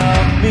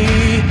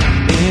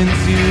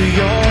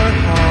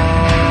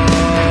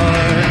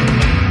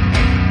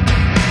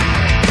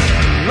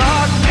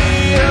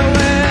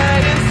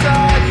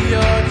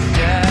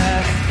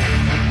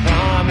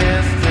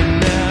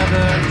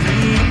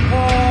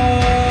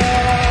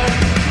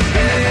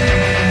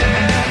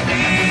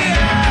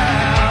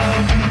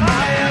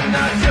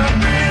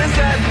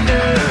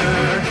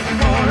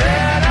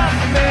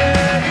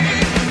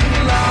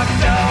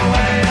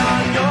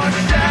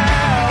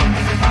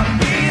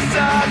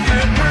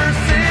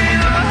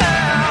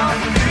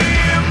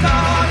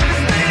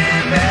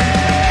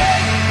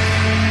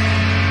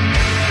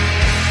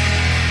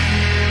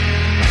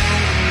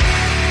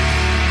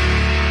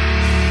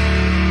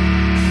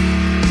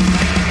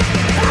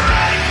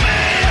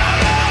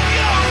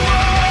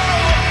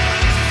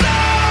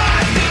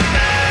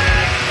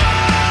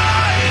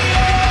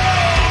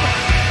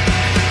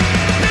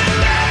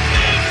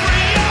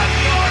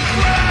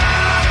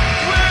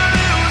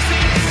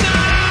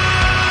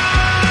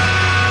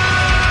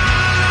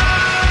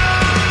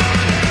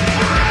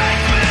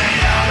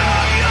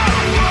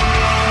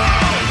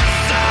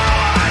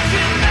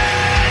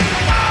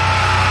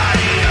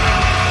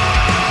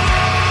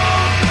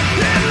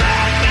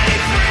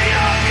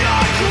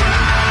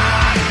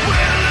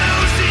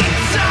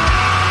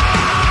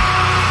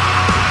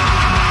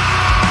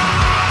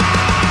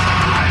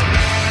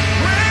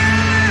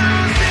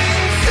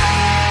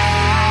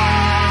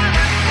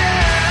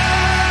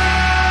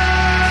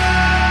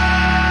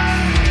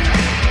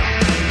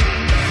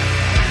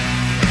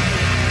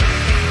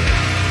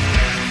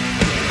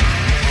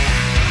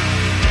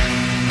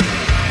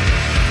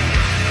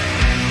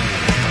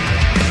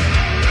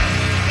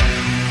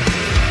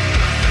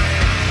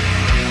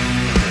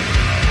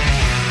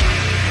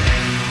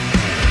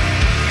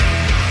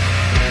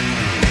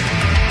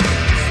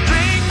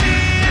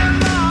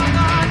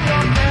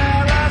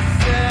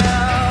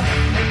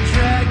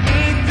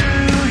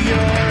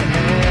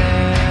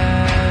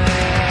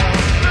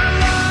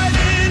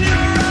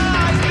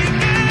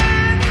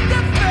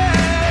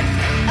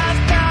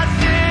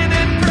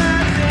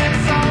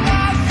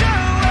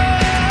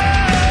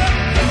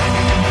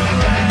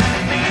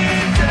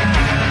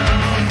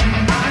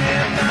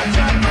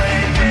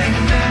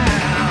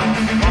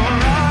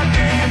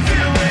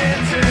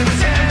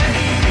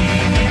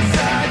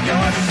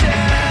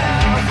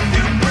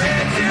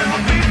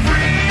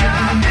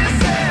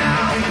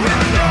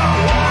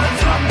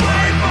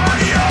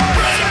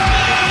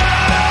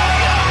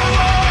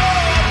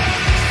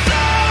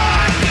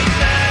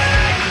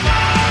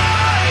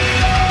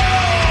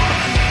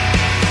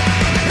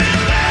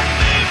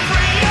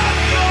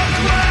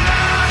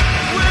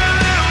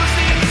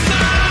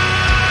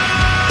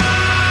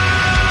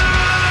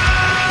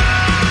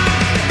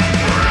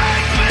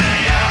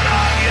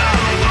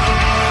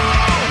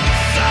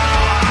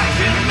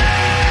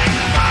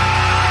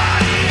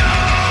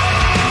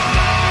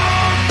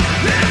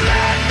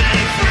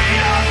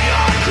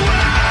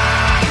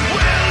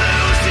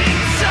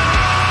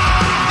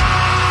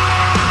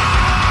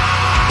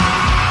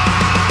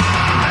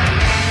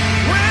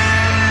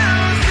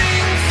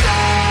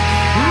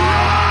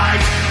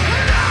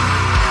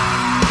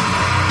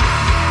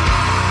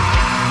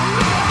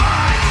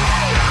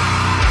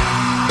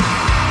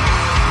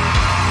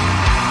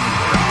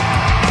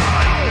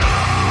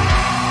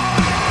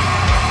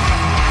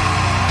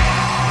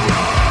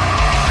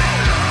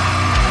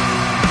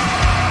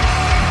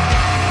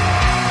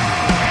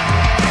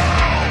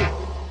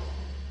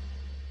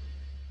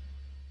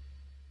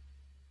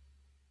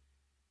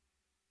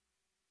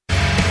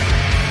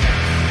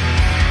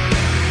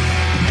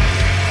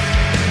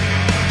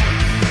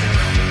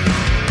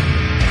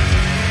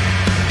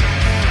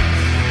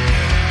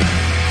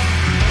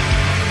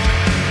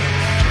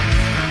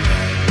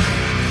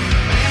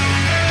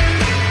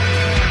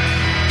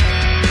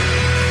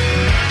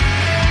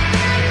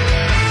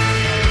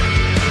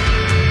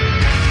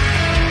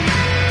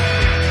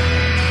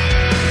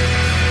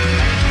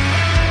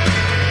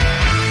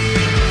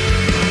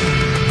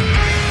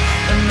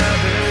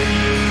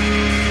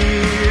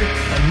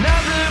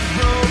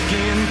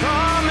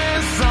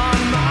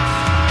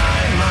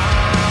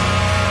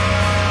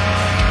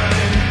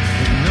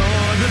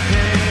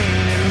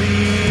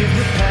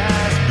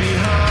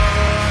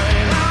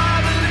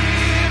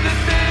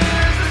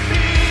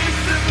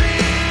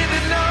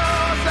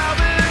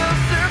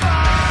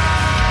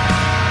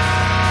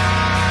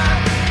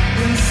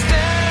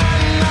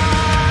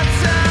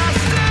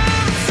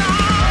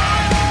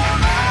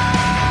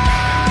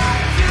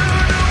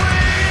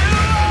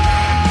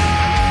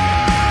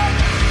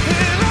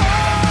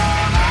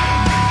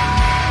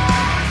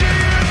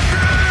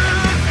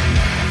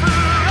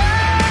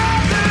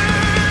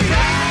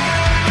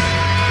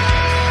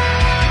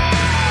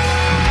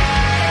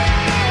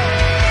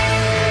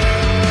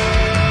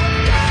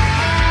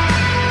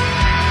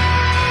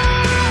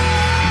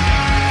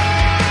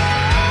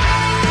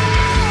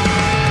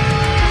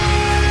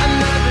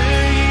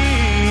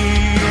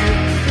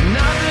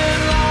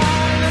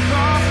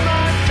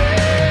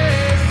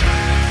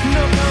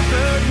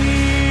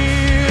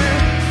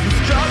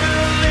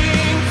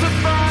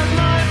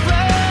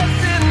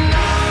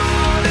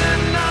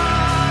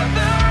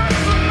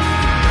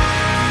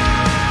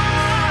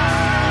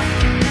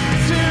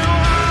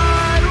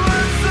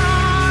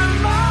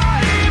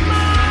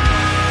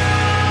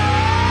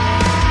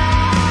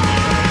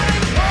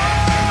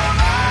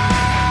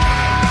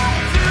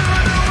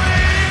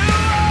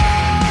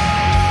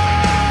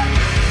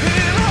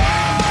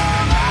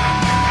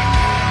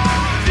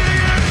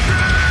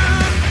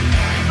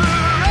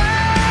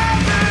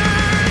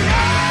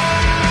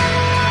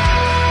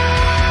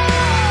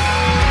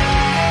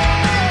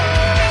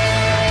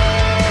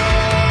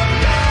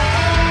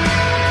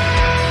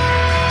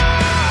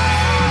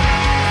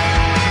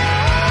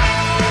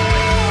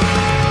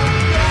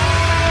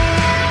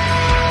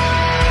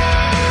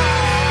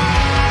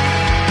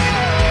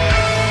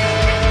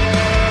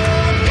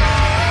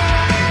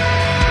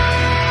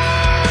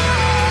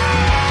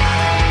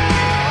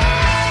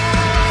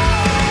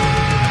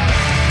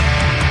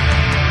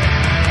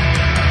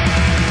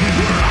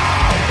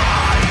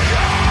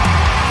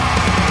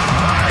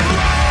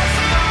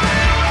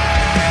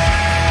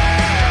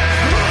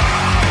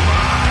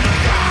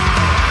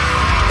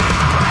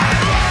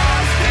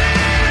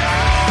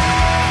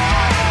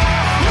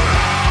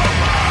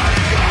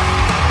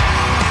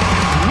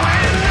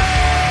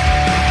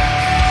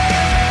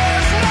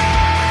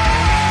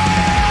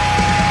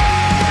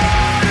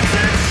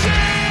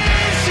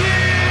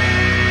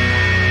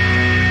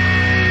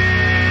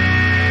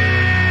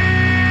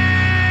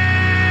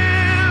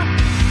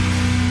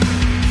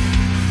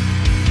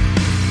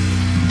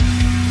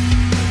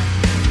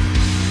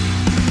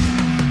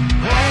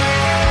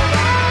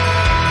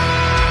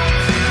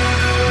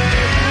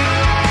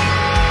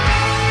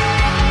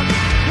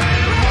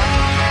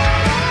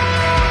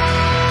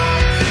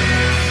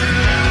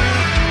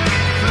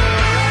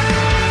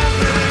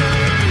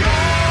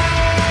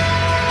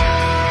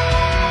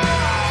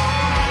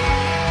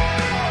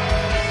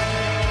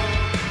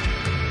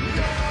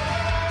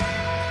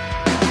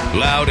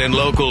 Loud and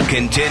Local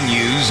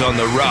continues on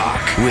The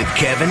Rock with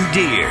Kevin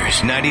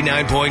Deers,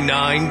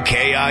 99.9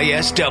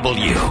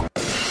 KISW.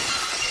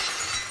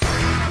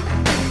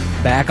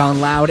 Back on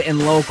Loud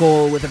and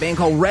Local with a band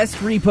called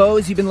Rest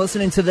Repose. You've been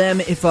listening to them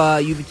if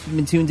you've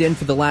been tuned in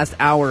for the last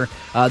hour.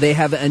 They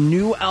have a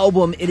new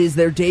album. It is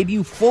their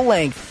debut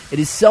full-length. It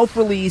is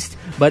self-released,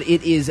 but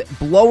it is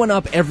blowing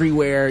up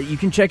everywhere. You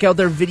can check out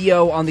their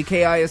video on the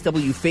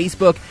KISW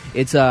Facebook.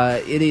 It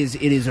is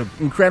an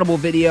incredible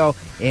video,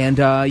 and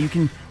you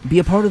can be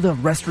a part of the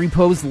Rest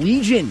Repose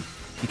Legion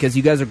because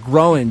you guys are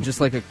growing just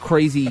like a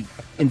crazy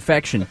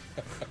infection.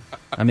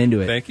 I'm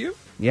into it. Thank you.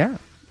 Yeah.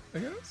 I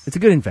guess. It's a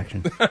good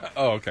infection.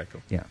 Oh, okay,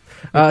 cool.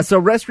 Yeah. So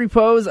Rest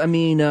Repose, I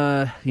mean,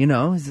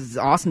 it's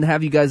awesome to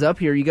have you guys up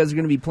here. You guys are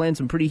going to be playing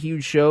some pretty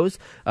huge shows.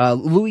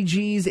 Louis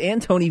G's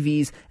and Tony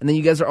V's, and then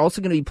you guys are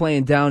also going to be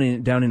playing down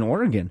in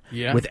Oregon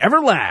with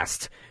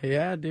Everlast.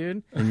 Yeah,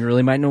 dude. And you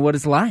really might know what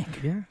it's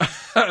like.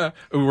 Yeah.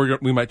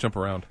 We might jump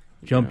around.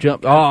 Jump.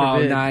 Oh,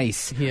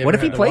 nice. What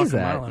if he plays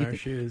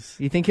that?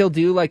 You think he'll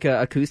do like an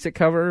acoustic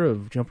cover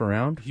of Jump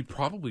Around? He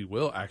probably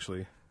will,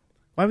 actually.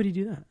 Why would he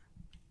do that?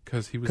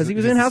 Because he was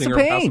in House of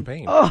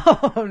Pain.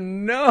 Oh,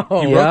 no.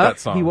 He wrote that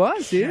song. He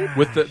was, dude.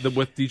 With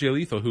with DJ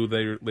Lethal, who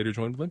they later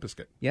joined Limp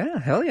Bizkit. Yeah,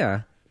 hell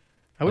yeah.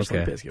 I wish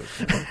Limp Bizkit was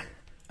cool.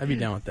 I'd be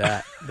down with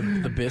that.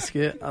 The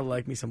biscuit. I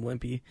like me some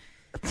Limpy.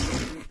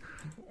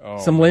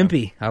 Some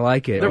Limpy. I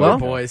like it. They're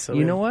boys, so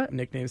you know what?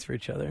 Nicknames for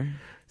each other.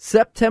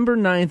 September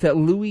 9th at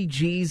Louis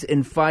G's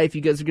in Fife.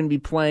 You guys are going to be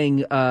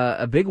playing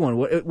a big one.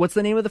 What's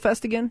the name of the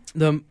fest again?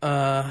 The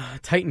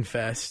Titan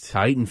Fest.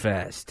 Titan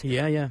Fest.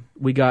 Yeah.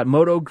 We got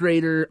Moto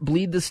Grader,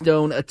 Bleed the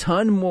Stone, a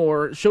ton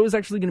more. Show is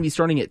actually going to be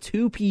starting at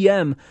 2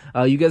 p.m.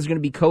 You guys are going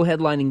to be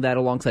co-headlining that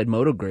alongside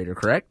Moto Grader,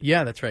 correct?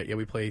 Yeah, that's right. Yeah,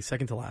 we play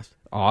second to last.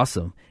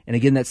 Awesome. And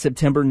again, that's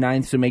September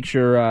 9th, so make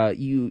sure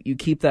you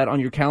keep that on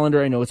your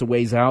calendar. I know it's a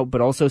ways out,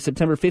 but also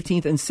September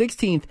 15th and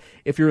 16th,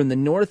 if you're in the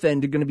north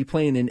end, you're going to be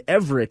playing in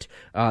Everett.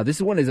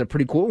 This one is a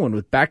pretty cool one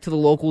with Back to the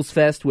Locals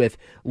Fest with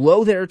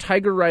Low There,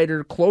 Tiger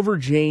Rider, Clover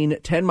Jane,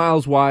 10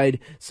 Miles Wide,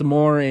 some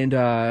more,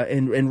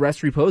 and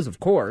Rest Repose, of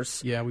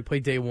course. Yeah, we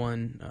play day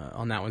one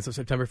on that one, so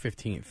September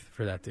 15th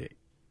for that date.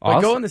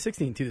 Awesome. But go on the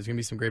 16th, too. There's going to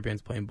be some great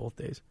bands playing both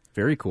days.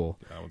 Very cool.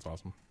 That one's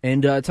awesome.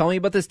 And tell me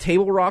about this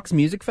Table Rocks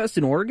Music Fest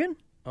in Oregon.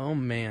 Oh,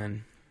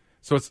 man.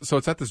 So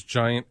it's at this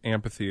giant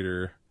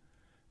amphitheater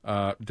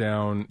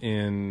down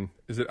in,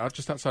 is it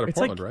just outside of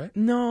Portland, right?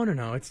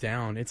 No. It's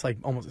down. It's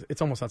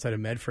almost outside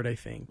of Medford, I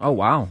think. Oh,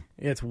 wow.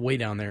 Yeah, it's way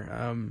down there.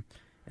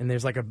 And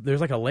there's like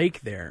a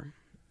lake there.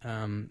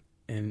 And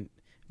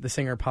the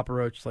singer Papa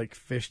Roach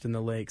fished in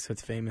the lake, so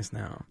it's famous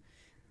now.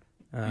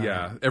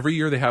 Yeah. Every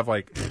year they have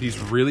these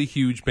really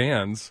huge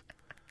bands.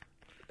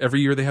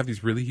 Every year they have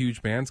these really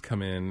huge bands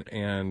come in,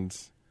 and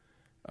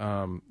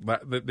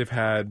they've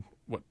had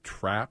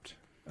Trapped,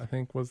 I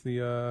think was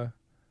the.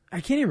 I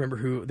can't even remember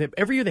who.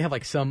 Every year they have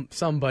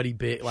somebody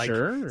big,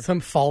 some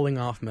falling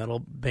off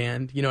metal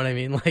band. You know what I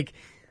mean?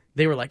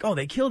 They were oh,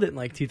 they killed it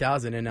in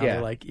 2000, and now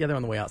they're they're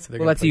on the way out. So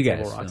they're that's you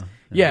Table guys. Rocks. So.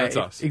 Yeah, that's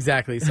us.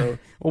 Exactly. So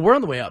we're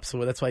on the way up.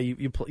 So that's why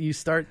you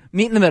start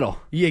meet in the middle.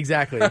 Yeah,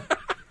 exactly.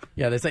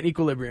 Yeah, there's an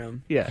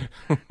equilibrium. Yeah.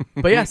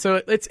 But yeah,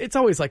 so it's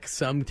always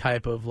some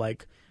type of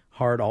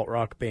hard alt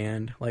rock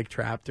band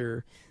Trapped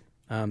or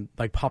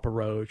Papa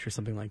Roach or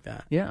something like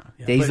that. Yeah.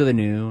 Days of the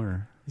New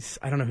or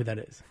I don't know who that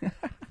is.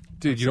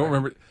 Dude, you don't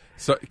remember?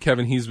 So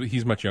Kevin,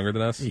 he's much younger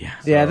than us. Yeah.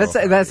 So, yeah,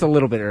 that's a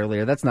little bit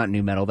earlier. That's not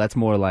new metal. That's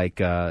more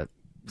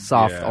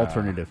soft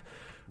alternative.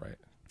 Right.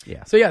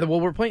 Yeah. So yeah, well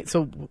we're playing.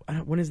 So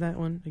when is that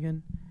one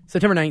again?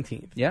 September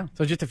 19th. Yeah.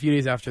 So just a few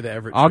days after the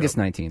Everett. August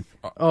show. 19th.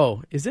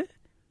 Oh, is it?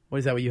 What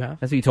is that? What you have?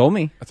 That's what you told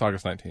me. That's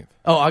August 19th.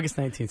 Oh, August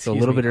 19th. So a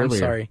little bit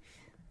earlier. I'm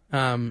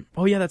sorry.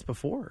 Oh yeah, that's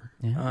before.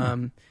 Yeah.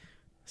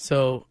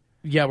 So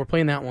yeah, we're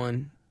playing that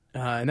one,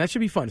 and that should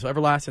be fun. So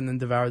Everlast and then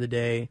Devour the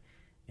Day,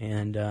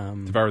 and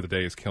Devour the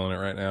Day is killing it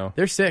right now.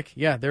 They're sick.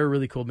 Yeah, they're a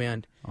really cool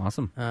band.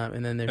 Awesome.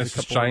 And then there's it's a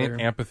couple this giant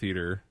other...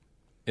 amphitheater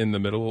in the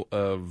middle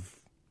of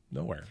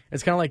nowhere.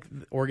 It's kind of like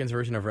Oregon's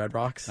version of Red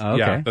Rocks. Oh, okay.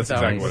 Yeah, that's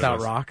exactly what without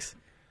it is. rocks.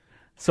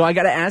 So I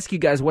got to ask you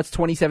guys, what's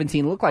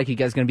 2017 look like? You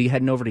guys going to be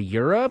heading over to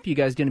Europe? You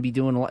guys going to be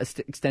doing a lot of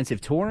extensive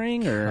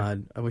touring? Or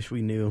God, I wish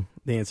we knew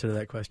the answer to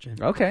that question.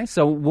 Okay,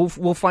 so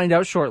we'll find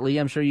out shortly.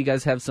 I'm sure you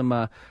guys have some,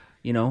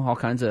 all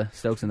kinds of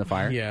stokes in the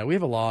fire. Yeah, we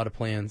have a lot of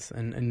plans,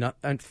 and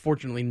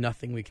unfortunately,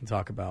 nothing we can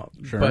talk about.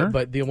 Sure.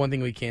 But the one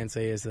thing we can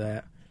say is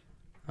that,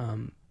 it's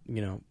going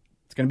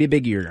to be a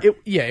big year.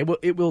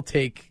 It will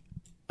take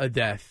a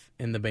death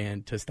in the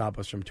band to stop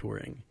us from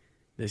touring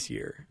this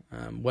year.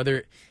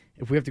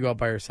 If we have to go out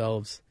by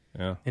ourselves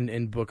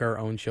and book our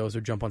own shows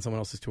or jump on someone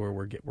else's tour,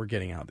 we're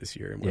getting out this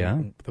year.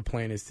 And the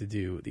plan is to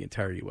do the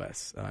entire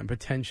U.S. And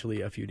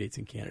potentially a few dates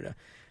in Canada.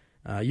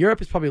 Europe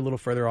is probably a little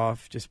further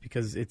off just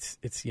because it's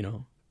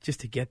just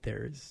to get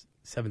there is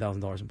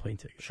 $7,000 in plane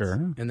tickets. Sure.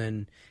 And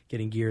then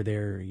getting gear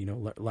there,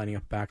 lining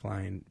up a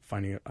backline,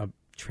 finding a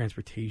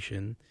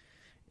transportation.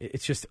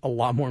 It's just a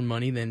lot more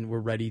money than we're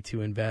ready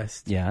to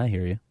invest. Yeah, I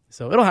hear you.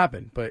 So it'll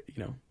happen, but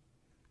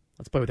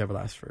let's play with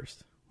Everlast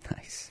first.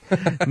 Nice.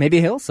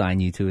 Maybe he'll sign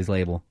you to his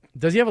label.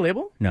 Does he have a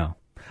label? No.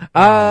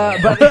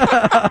 But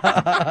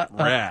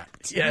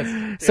Racked.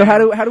 Yes. so how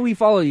do we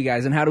follow you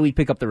guys, and how do we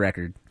pick up the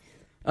record?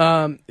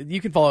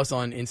 You can follow us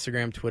on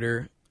Instagram,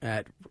 Twitter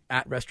at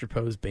Rest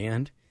Repose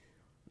Band,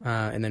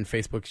 and then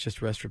Facebook's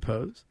just Rest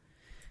Repose.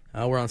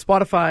 We're on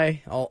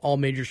Spotify, all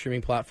major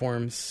streaming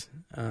platforms.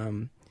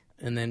 And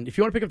then if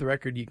you want to pick up the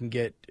record, you can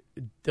get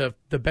the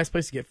best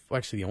place to get,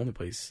 actually the only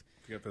place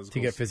to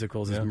get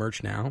physicals is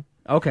Merch Now.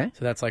 Okay.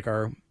 So that's like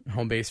our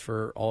home base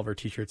for all of our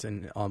T-shirts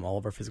and all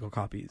of our physical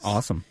copies.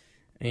 Awesome.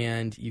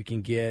 And you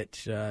can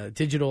get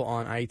digital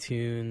on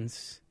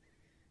iTunes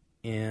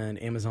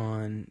and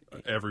Amazon,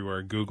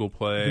 Everywhere. Google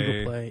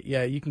Play.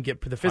 Yeah, you can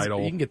get the physical.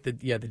 Tidal. You can get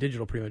the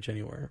digital pretty much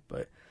anywhere.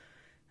 But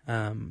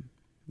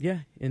yeah,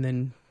 and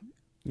then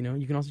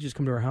you can also just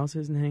come to our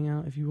houses and hang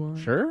out if you want.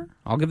 Sure.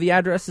 I'll give the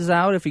addresses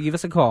out if you give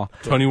us a call.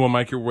 Tony will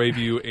microwave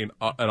you an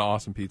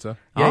awesome pizza.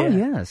 Yeah,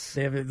 yes.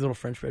 They have little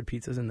French bread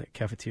pizzas in the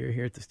cafeteria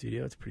here at the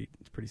studio. It's pretty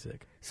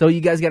sick. So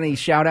you guys got any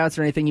shout-outs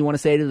or anything you want to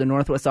say to the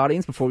Northwest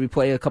audience before we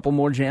play a couple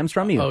more jams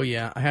from you? Oh,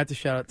 yeah. I had to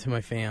shout out to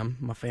my fam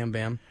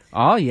bam.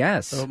 Oh,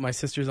 yes. So my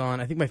sister's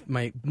on. I think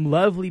my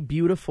lovely,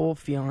 beautiful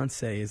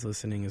fiance is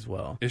listening as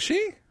well. Is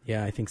she?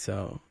 Yeah, I think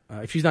so.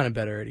 If she's not in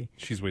bed already.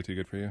 She's way too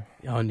good for you.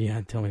 Oh,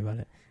 yeah. Tell me about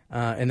it.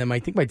 And then I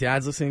think my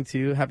dad's listening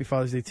too. Happy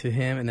Father's Day to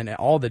him. And then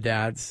all the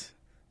dads,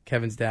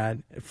 Kevin's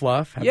dad,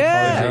 Fluff. Happy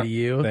Father's Day to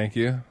you. Thank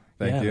you.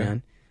 Thank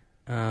you.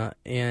 Man.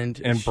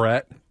 And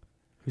Brett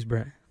Who's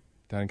Brett?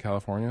 down in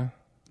California.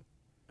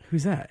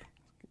 Who's that?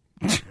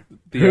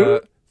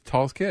 The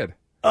tallest kid.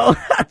 Oh,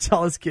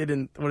 tallest kid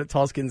in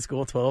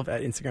school, 12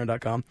 at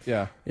Instagram.com.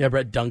 Yeah. Yeah,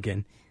 Brett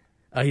Duncan.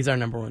 He's our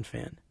number one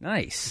fan.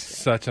 Nice.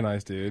 Such a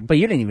nice dude. But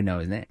you didn't even know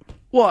his name.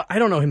 Well, I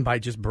don't know him by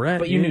just Brett.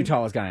 But you knew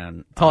tallest guy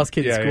on... Tallest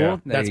kid in Yeah, school. yeah.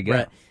 There That's you go.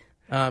 Brett.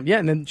 Yeah,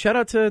 and then shout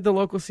out to the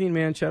local scene,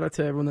 man. Shout out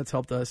to everyone that's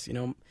helped us.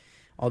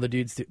 All the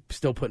dudes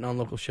still putting on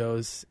local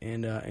shows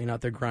and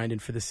out there grinding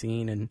for the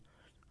scene and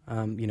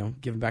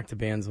giving back to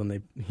bands when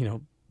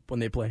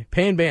they play.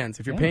 Paying bands.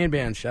 If you're paying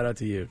bands, shout out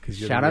to you because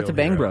Shout out to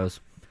Bang Bros.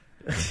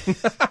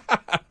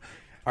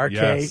 RK,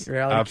 Yes,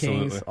 Reality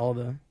absolutely. Kings, all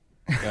the.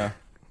 Yeah.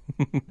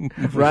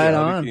 Right Reality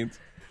on. Kings.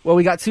 Well,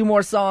 we got two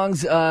more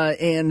songs,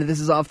 and this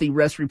is off the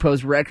Rest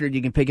Repose record.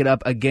 You can pick it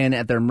up again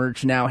at their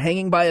Merch Now.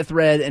 Hanging by a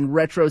Thread and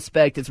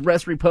Retrospect. It's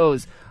Rest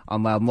Repose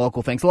on Loud and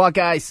Local. Thanks a lot,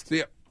 guys. See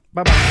ya.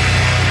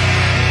 Bye-bye.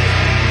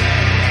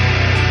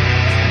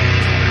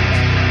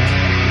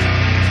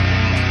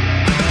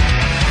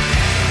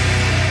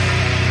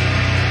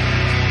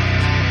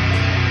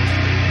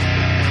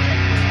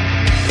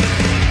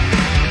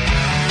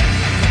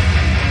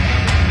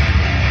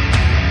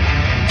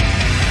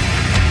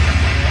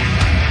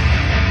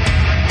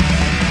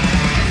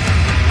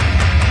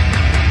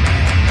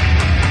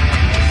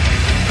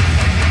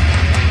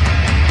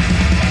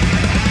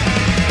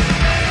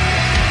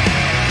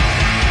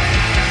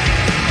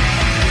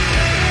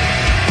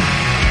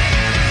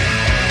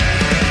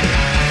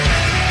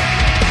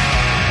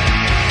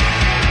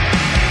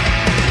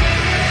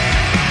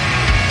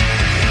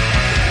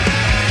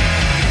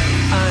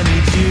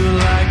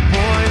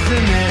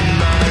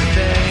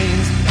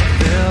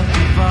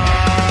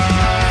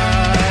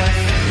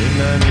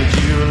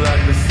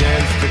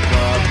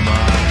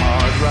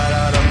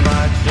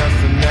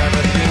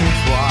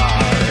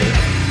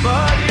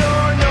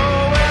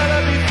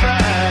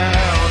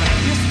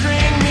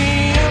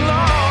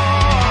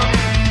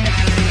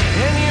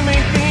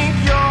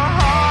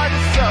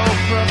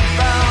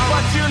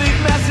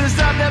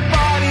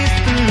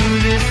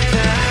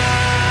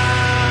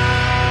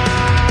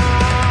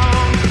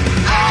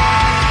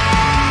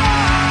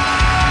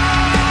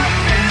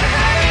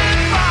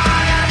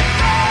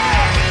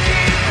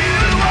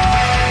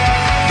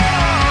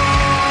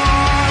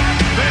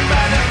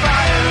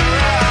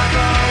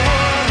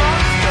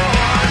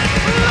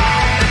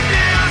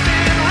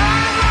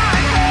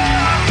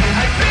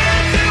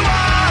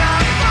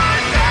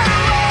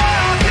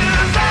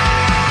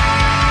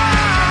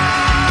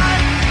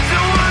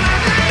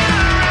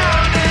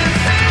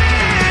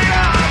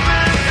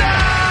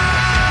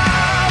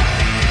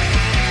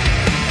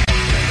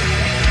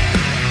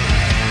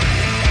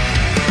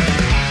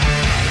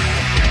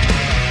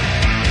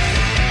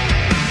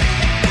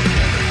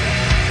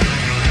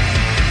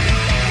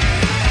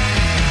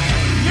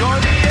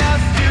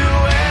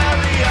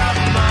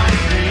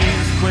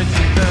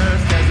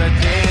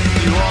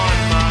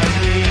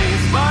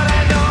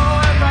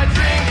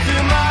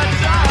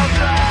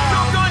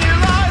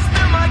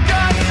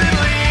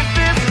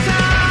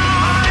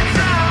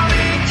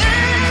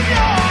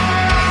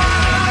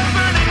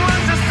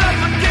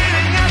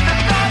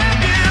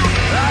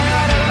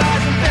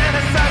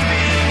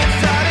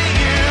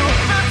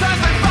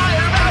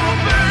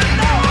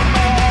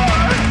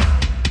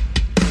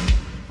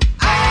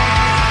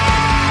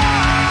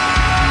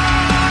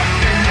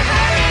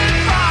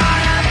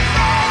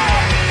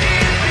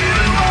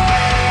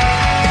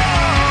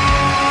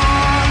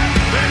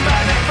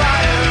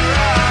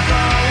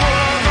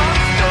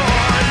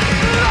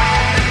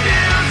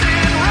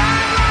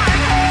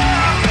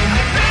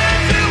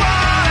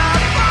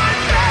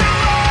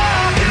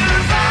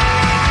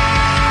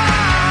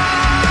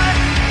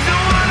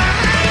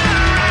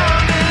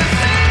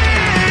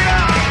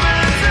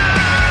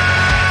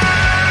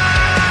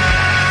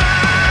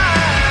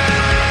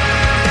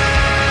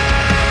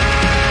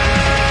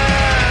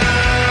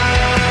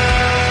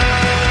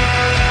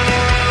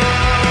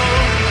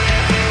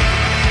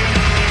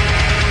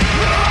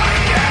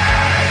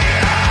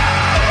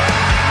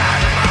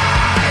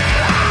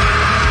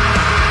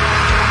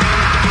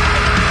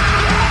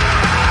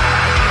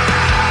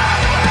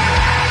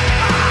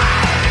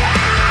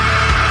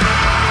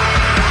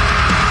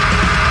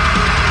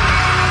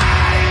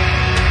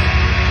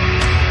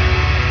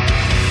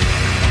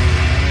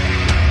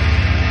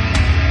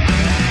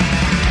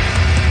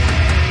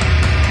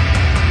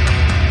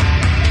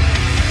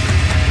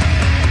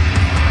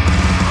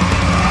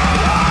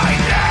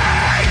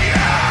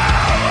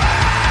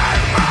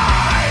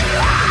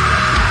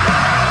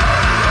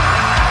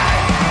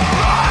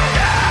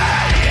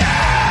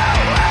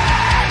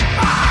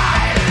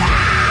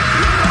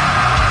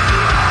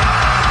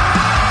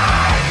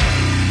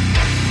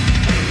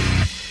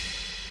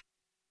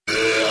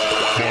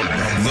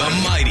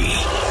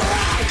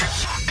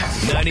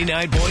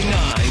 99.9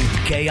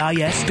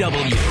 KISW.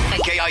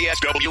 And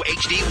KISW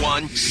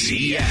HD1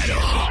 Seattle.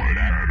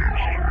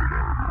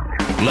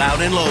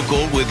 Loud and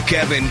Local with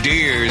Kevin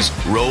Deers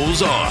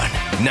rolls on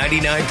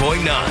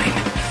 99.9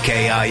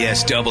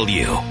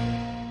 KISW.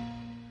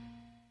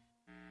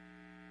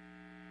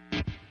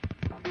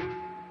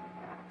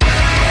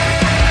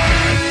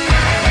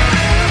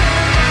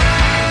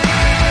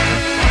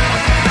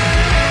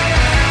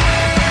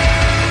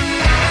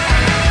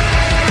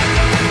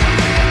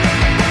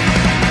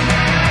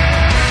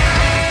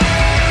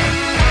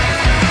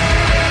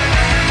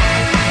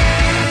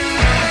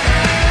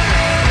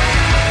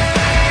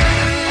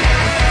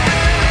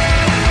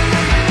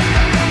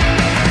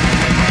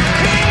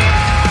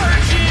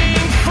 Emerging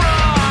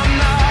from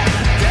the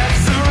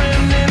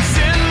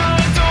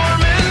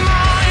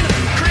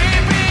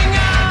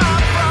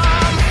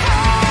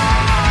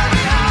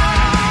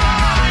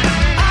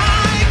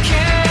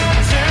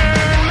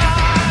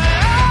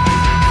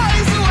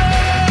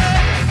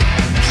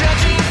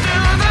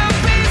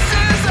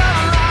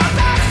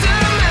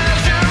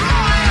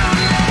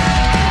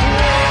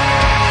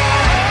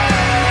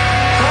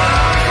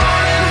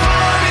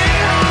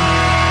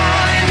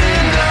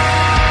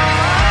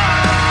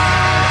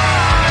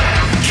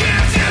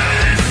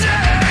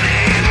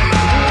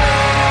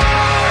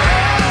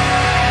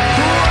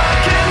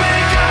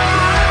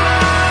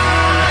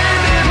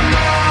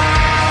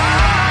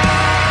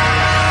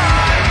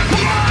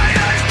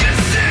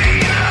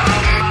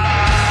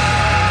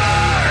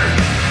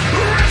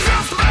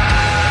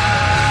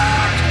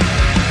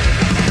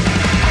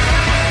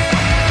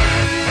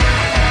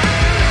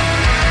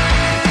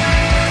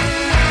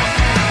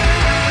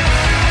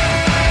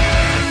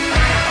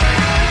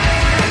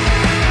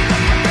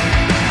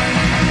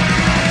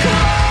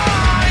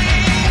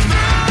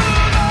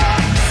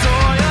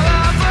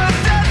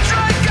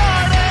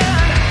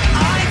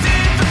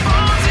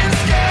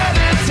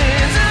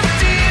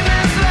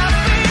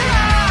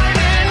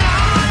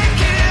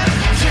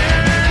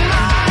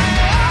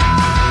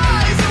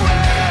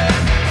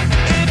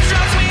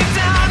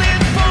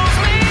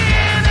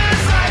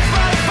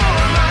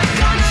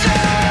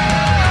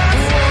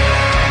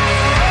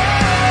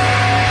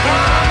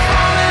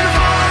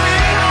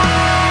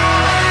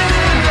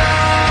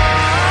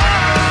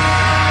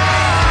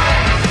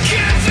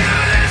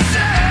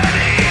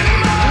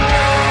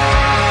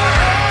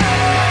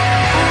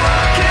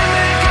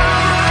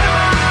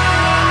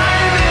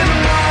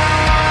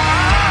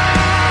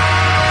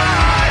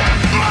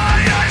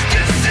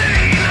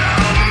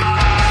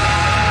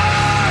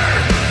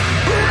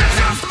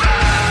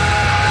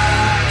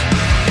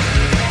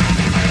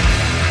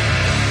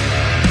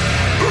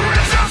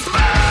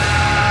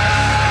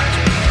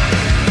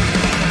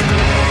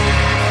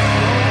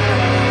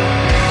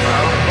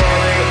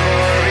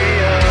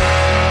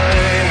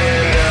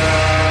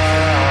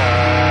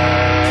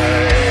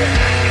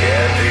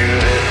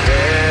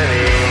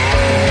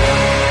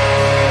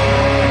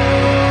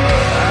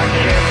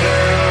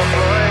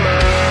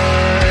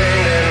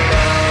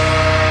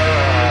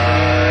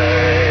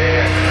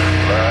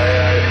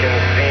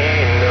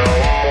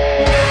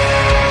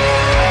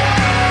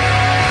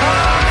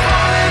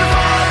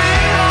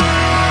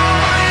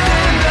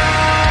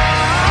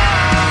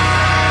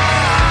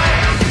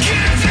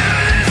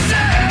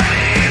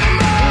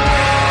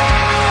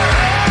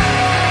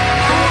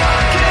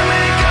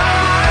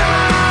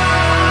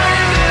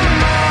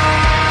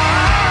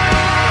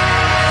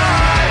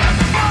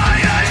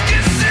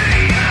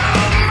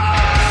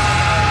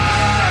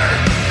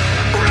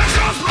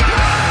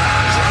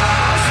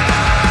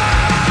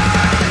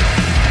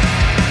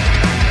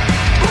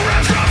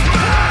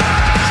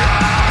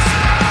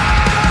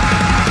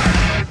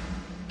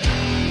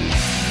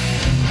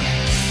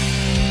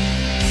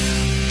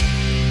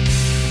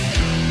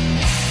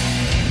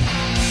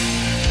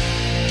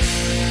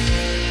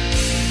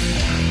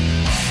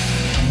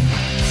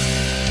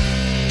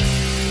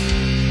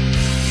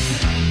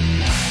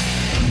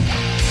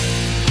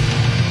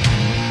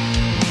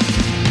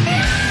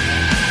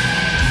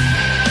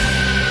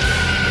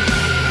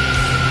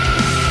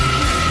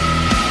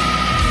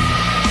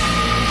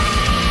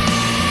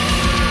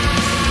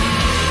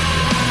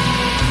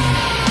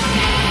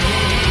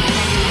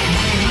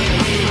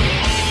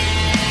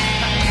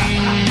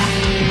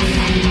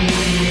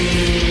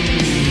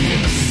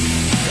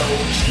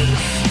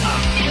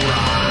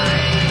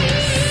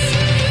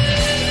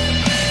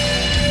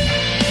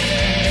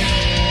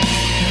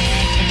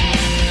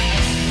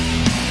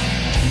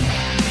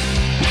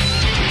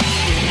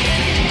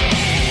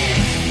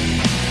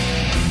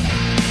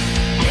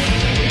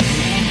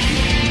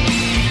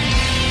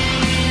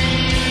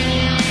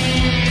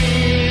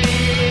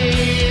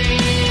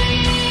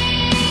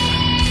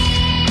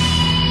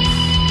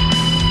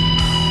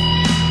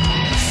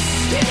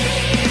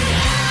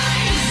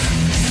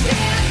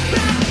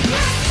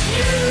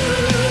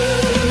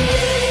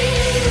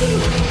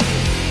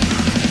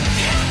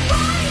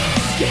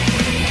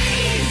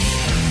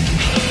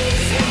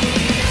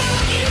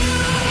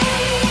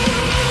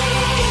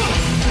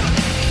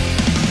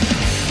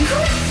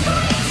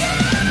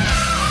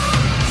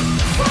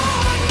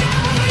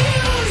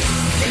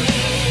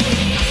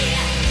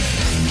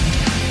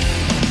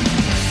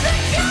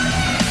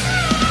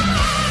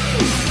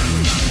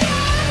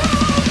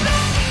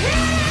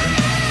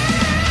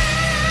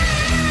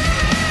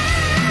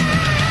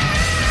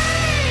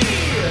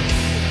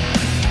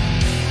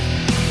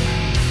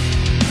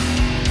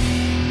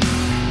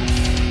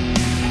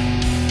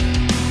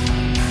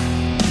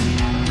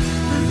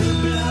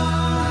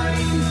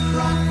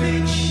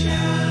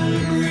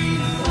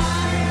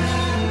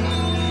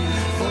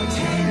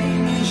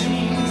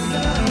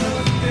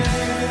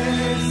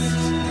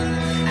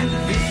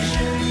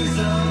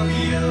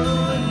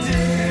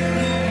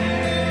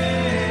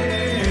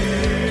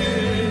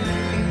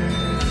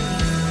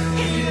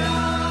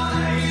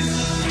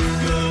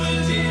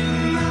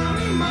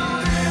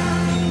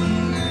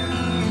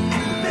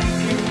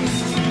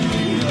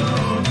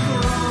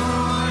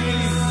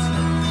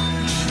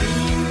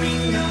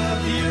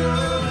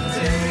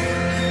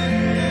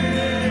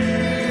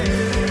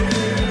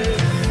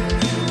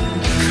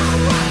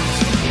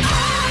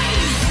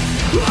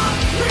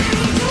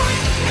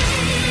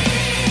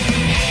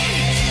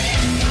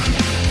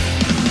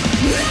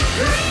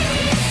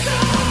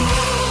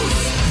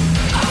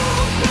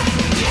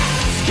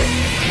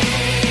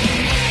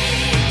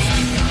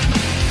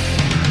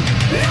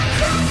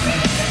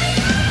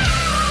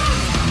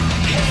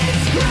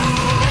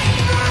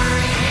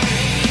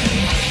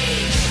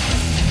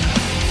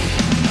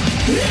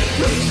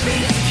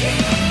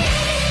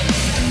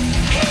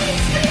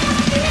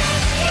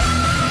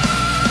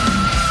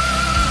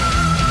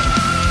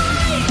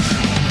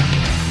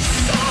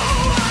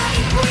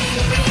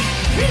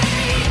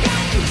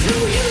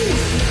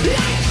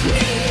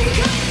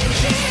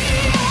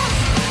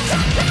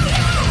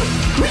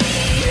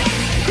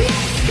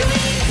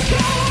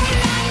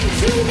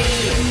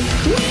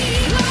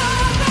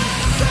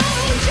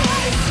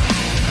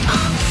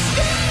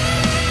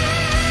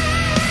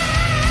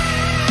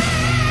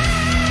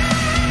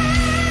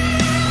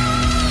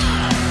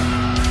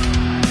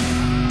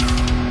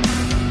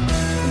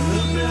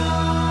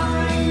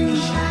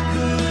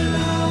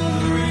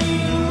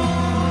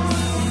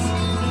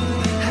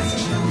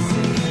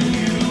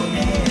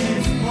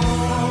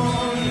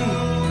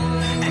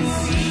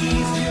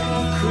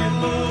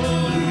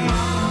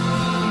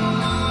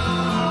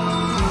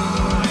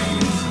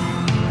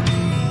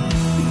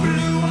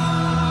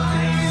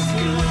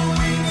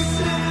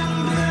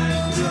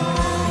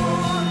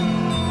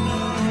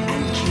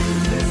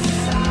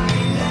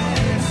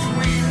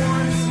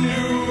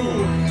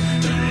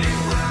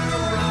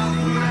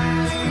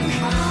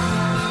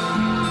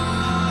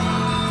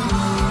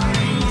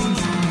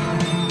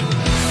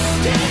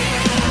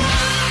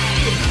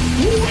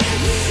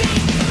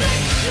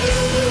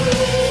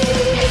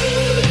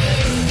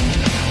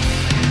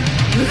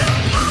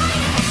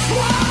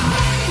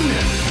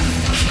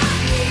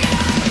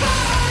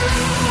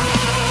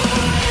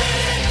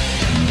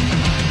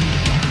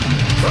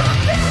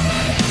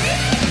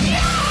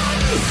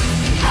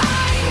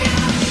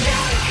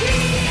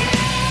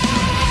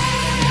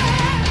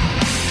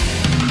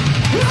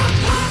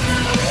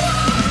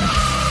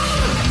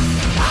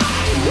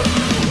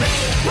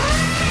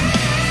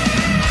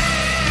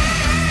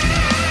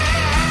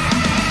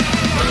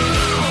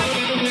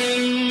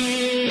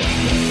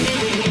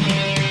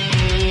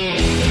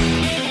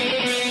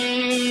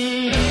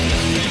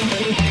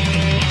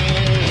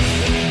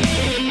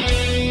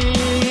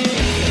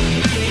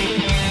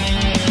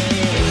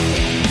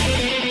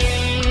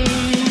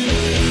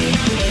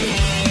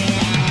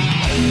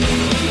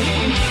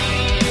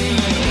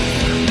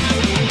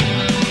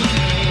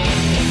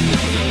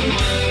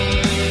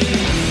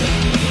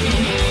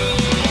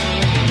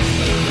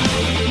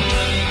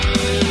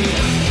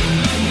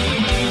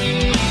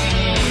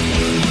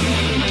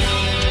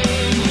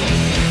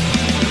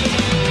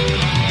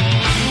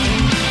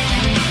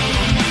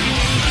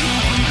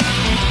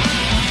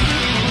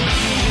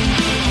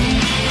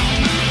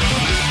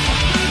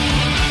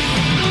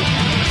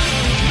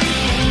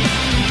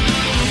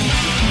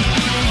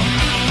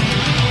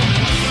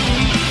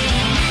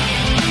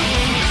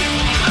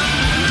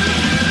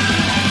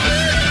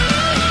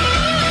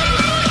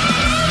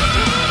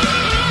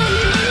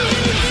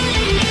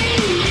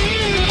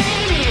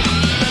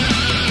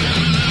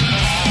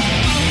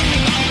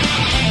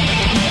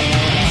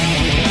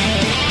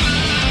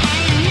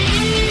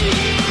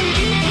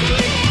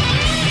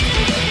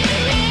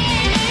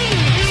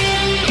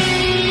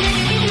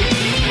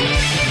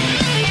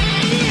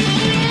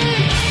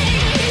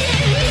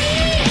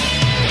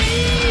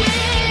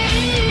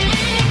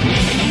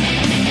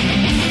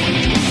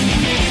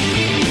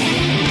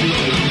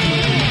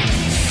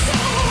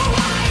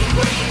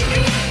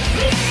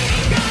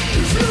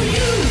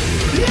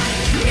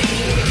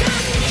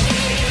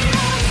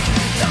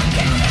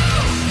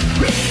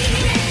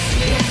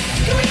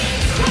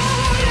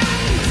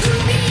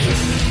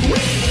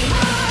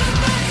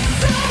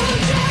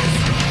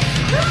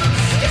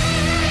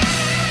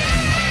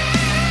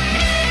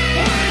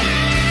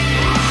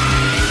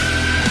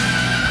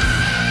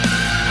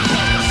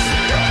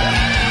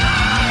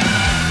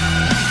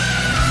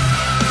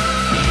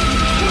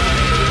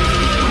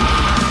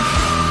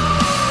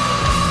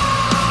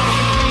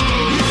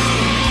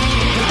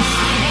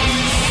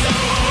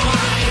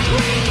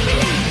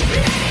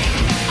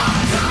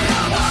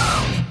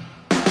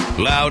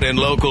Loud and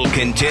Local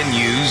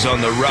continues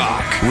on The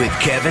Rock with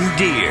Kevin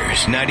Deers,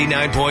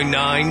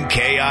 99.9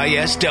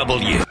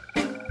 KISW.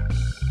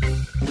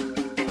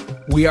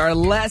 We are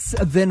less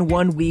than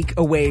 1 week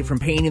away from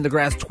Painting the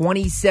Grass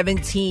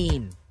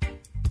 2017.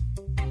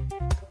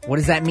 What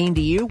does that mean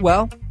to you?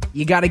 Well,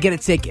 you got to get a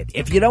ticket.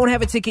 If you don't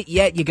have a ticket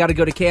yet, you got to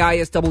go to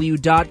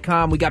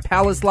KISW.com. We got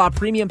Palace Law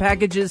premium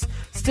packages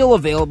still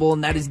available,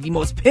 and that is the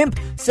most pimp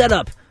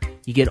setup.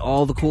 You get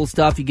all the cool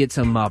stuff. You get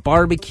some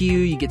barbecue.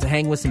 You get to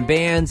hang with some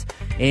bands,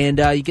 and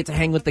you get to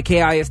hang with the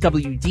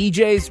KISW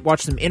DJs,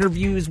 watch some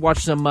interviews, watch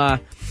some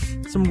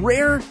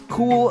rare,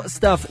 cool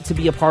stuff to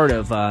be a part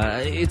of.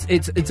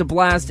 It's a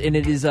blast, and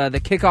it is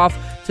the kickoff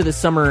to the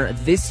summer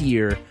this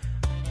year.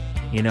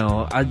 You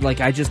know,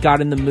 I just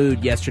got in the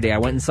mood yesterday. I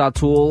went and saw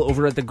Tool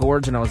over at the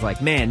Gorge, and I was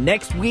like, man,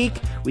 next week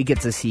we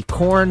get to see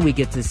Korn, we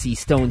get to see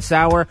Stone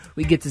Sour,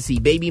 we get to see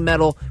Baby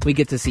Metal, we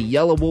get to see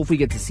Yellow Wolf, we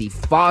get to see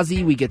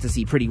Fozzy, we get to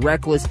see Pretty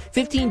Reckless.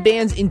 15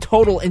 bands in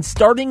total, and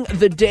starting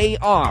the day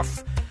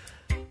off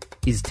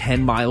is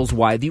 10 Miles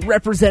Wide, the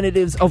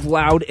representatives of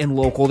Loud and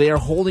Local. They are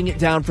holding it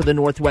down for the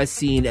Northwest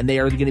scene, and they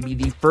are going to be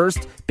the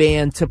first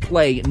band to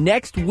play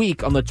next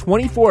week on the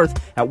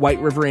 24th at White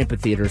River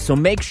Amphitheater. So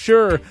make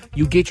sure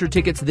you get your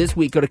tickets this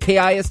week. Go to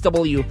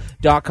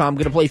KISW.com. I'm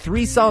going to play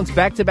 3 songs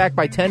back-to-back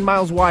by 10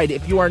 Miles Wide.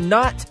 If you are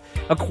not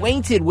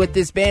acquainted with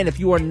this band, if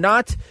you are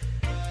not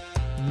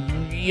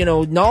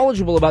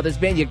knowledgeable about this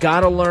band, you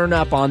gotta learn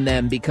up on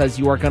them because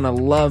you are gonna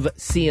love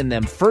seeing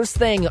them. First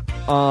thing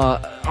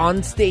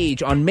on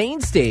stage, on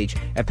main stage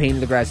at Painting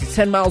the Grass, is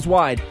 10 Miles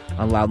Wide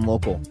on Loud and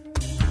Local.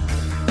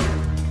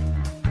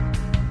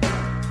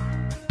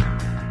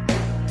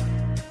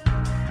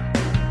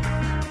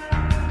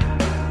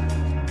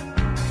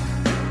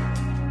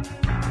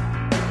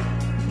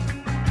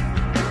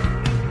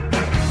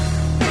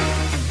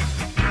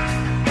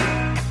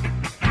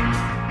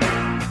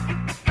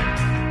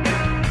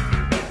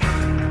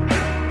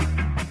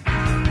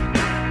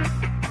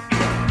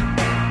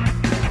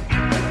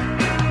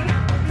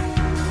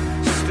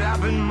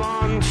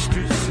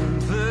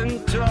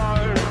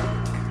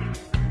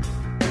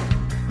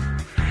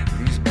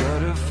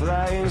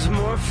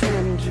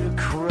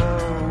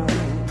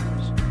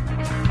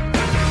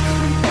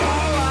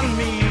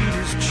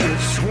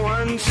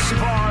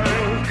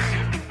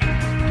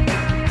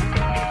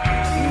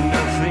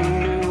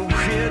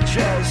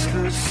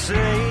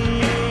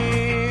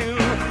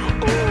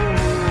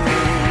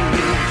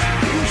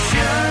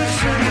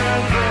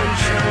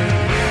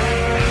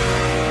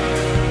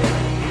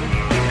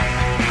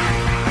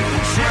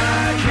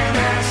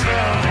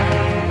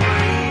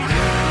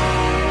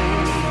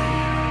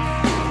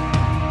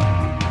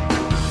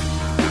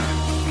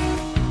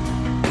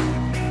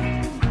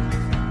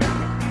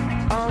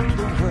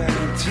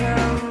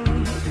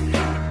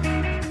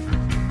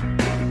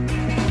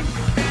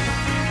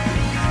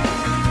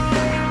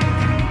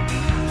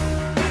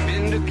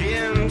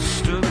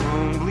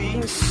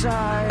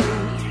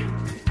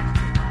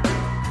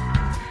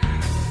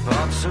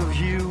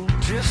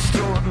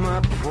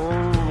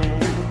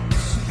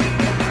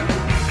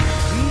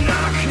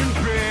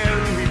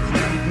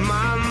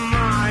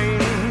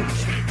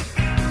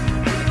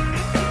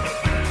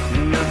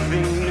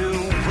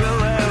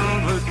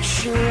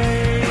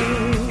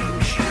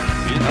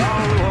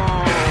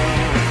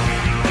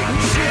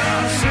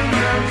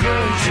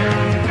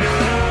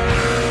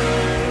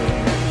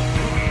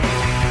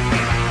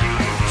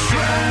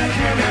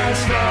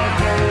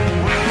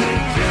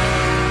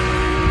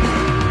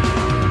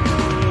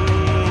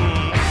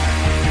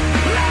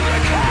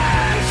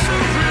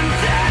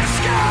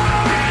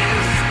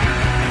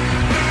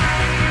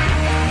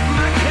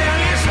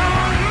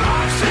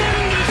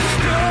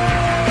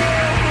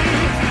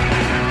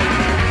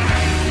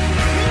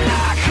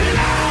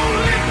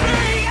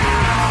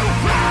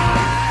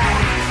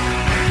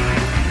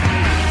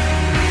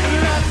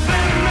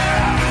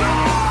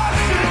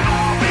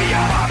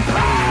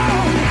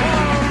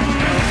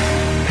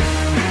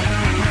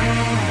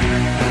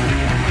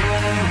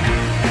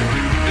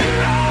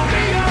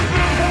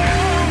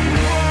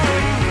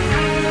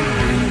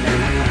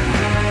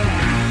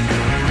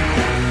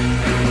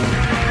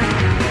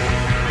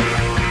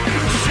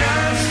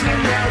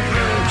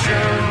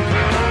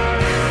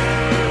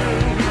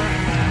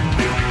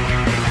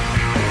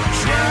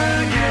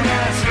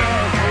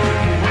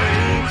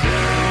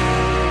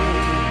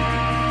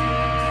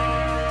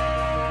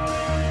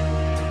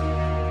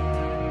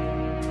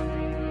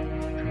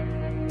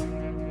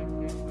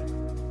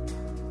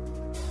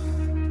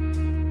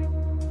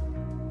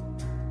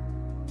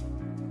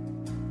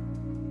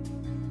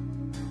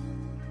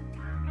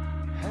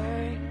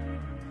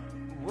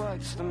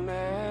 What's the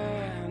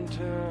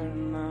matter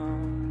now?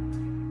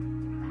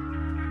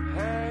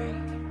 Hey,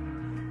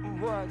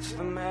 what's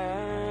the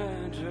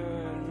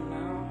matter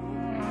now?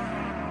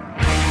 Hey,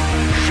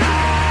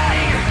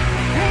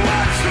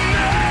 what's the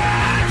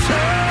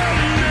matter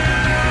now?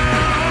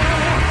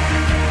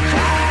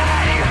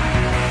 Hey,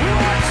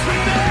 what's the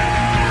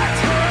matter now?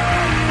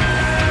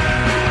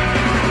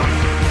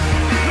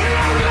 I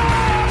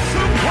lost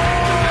the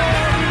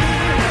point.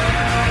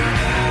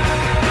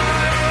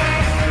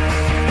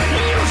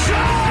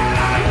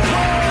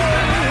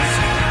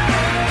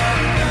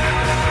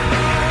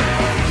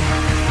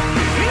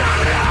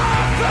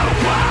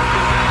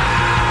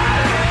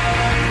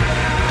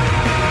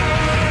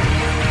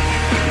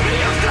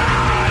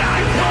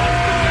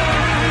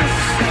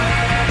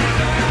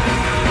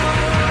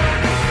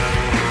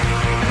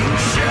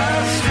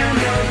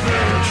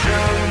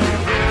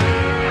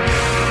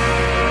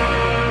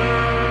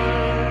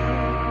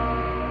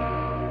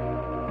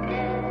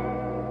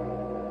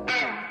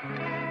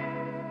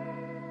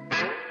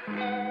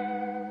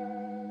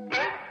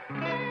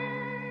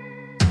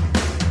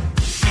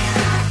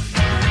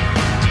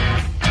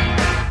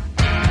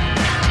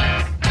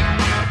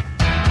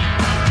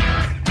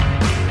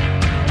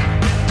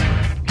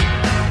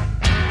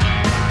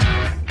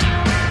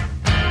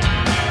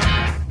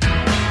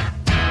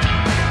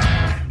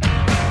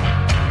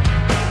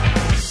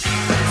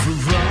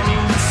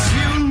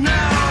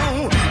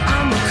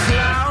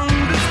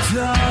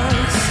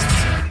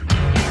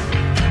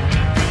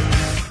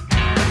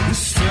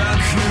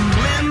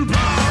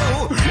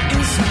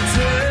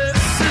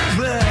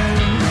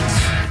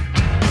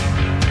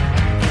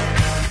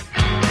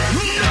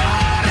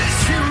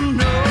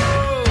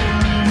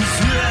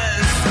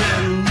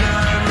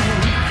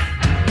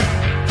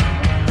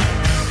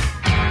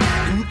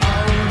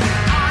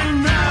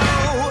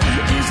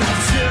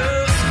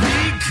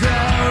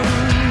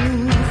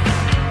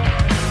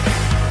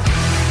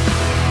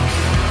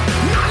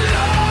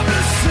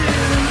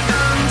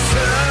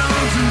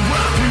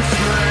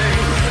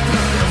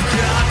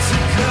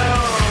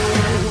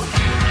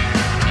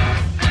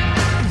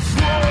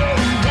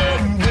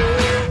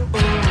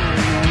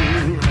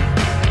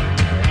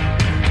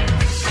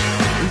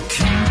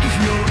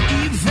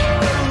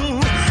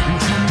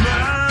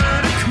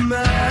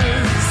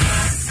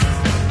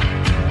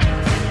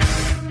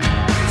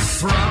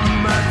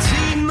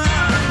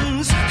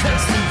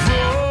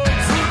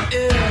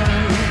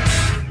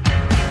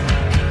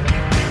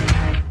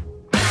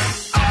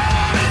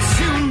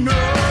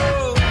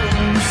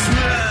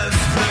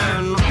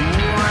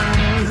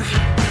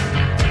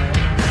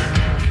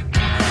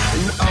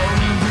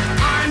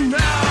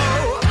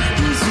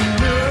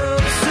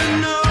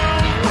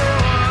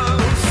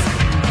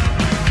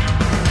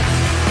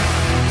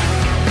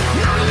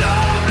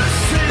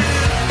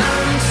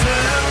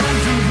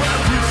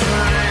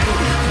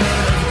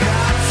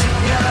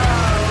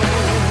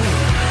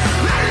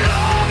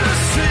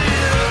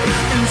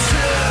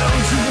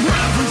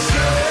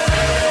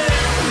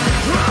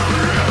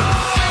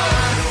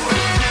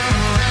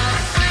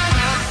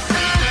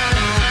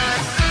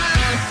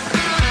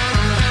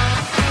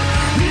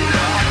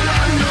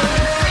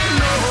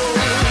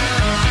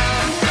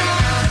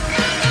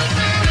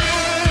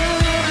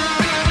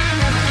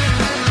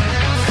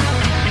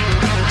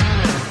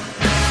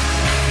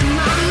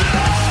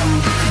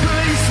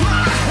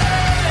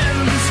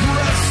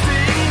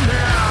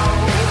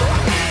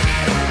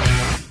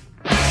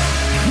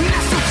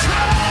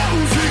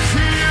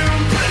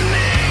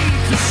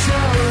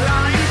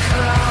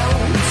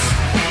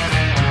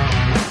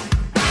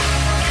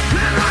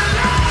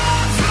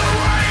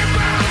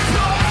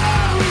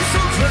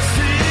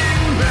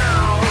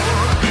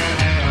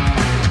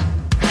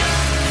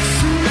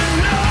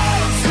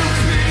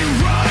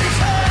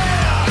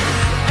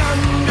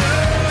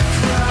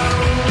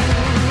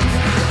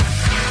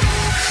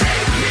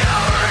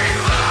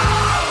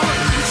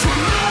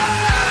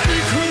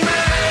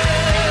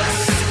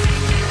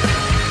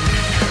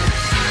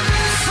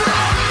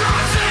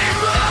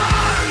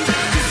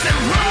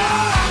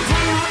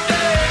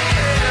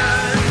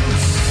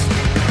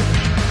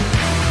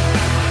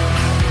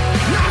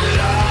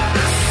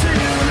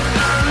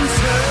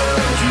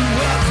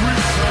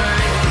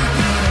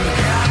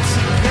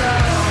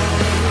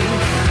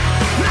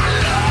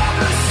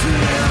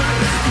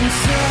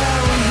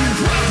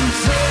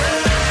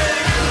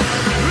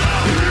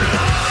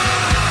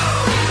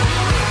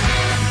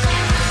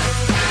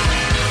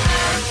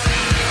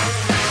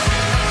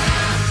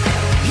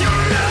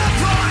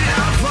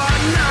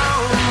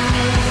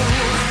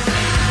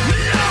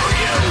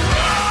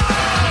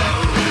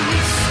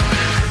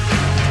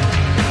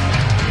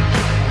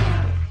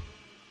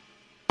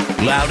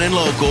 Loud and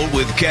Local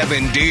with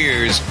Kevin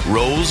Deers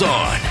rolls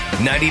on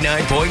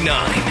 99.9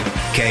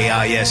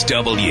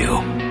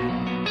 KISW.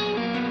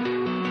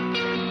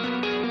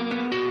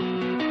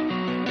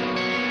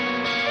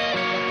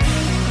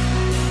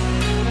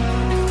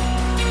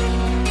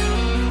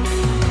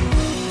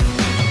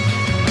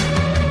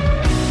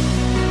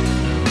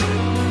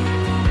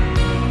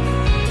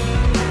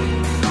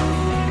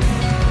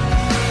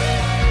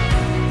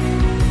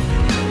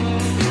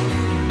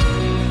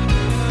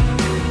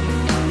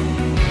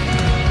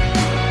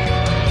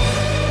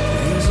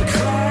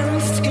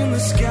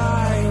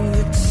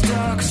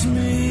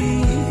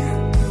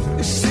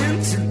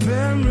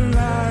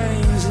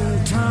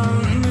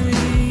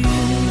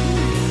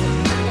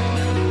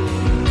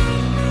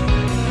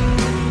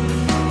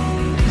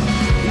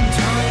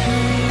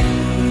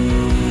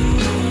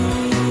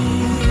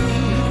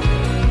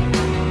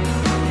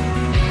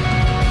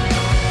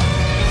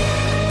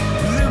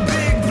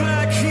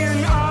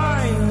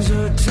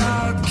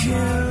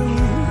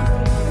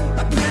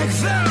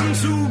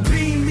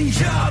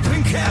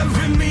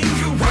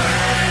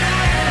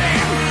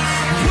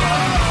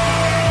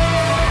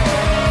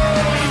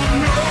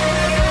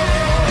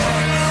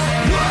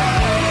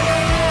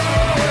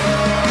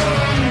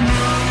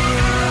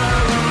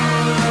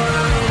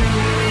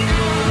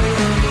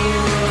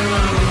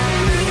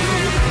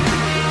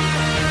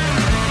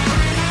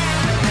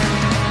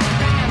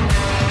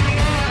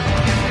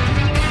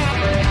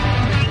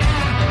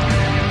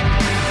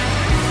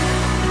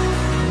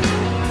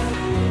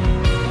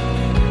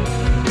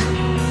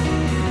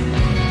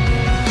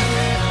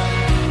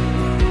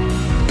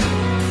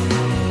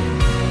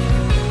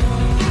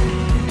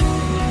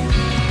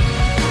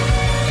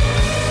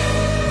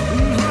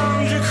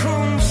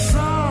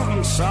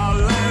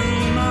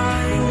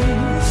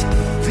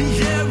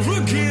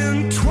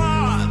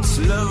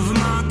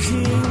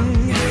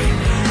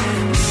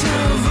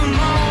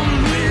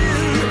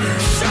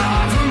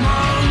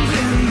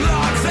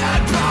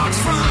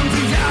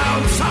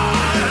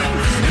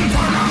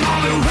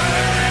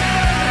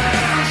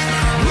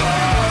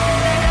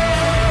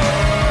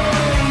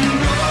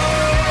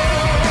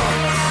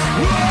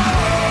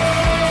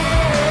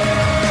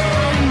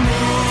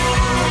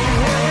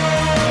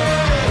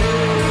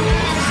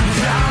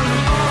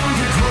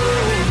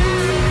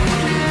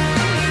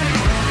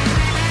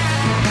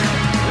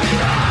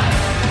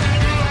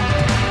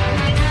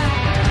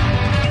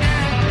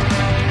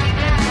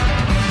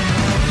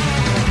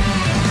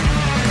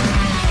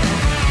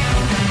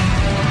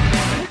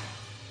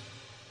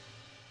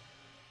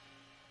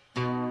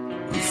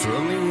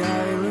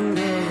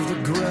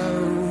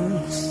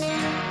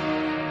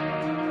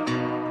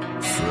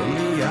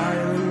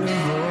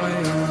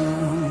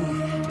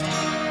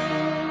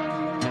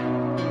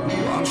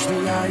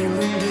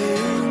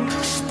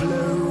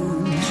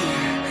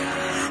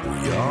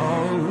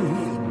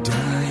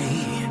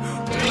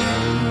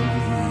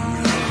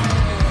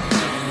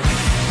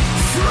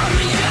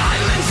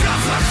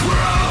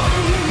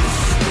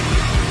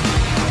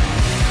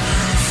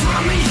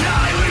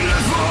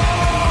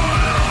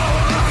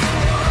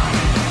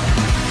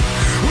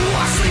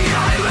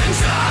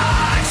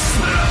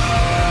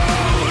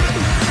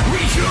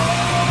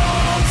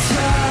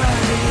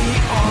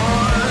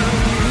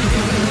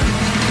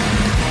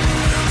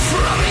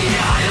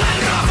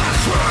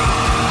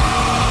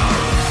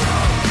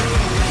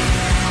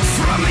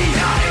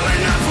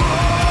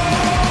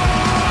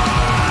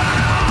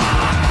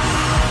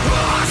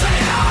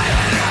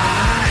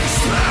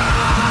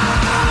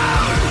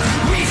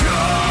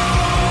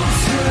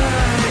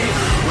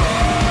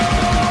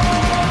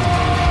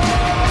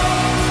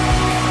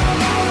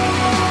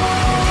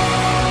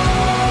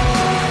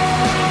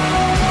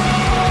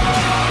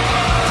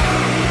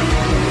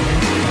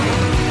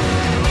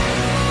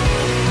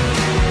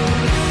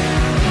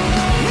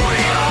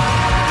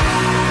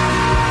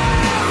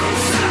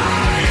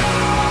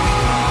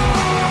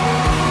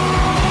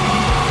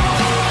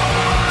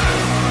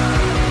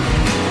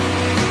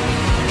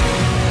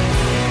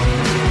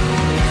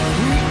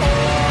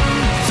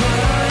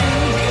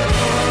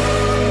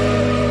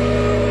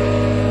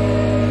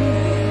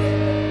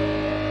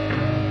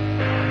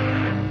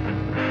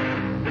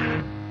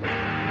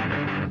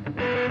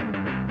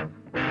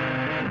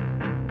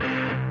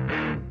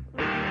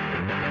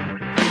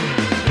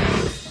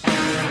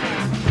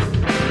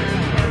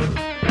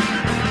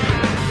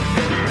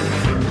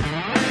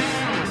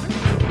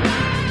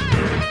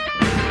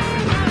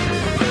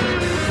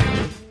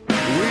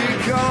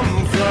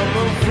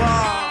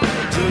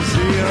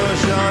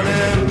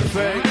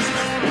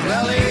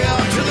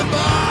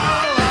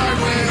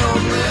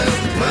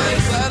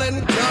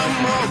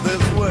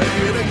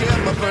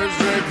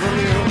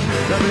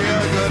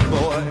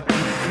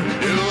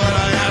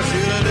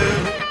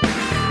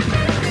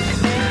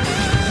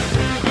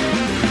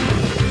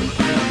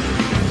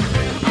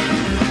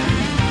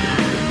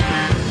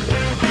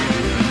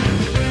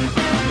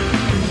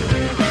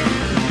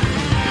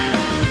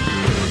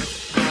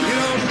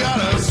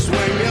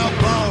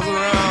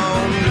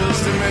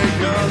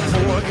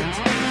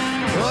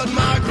 Put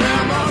my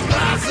grandma's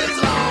glasses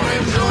on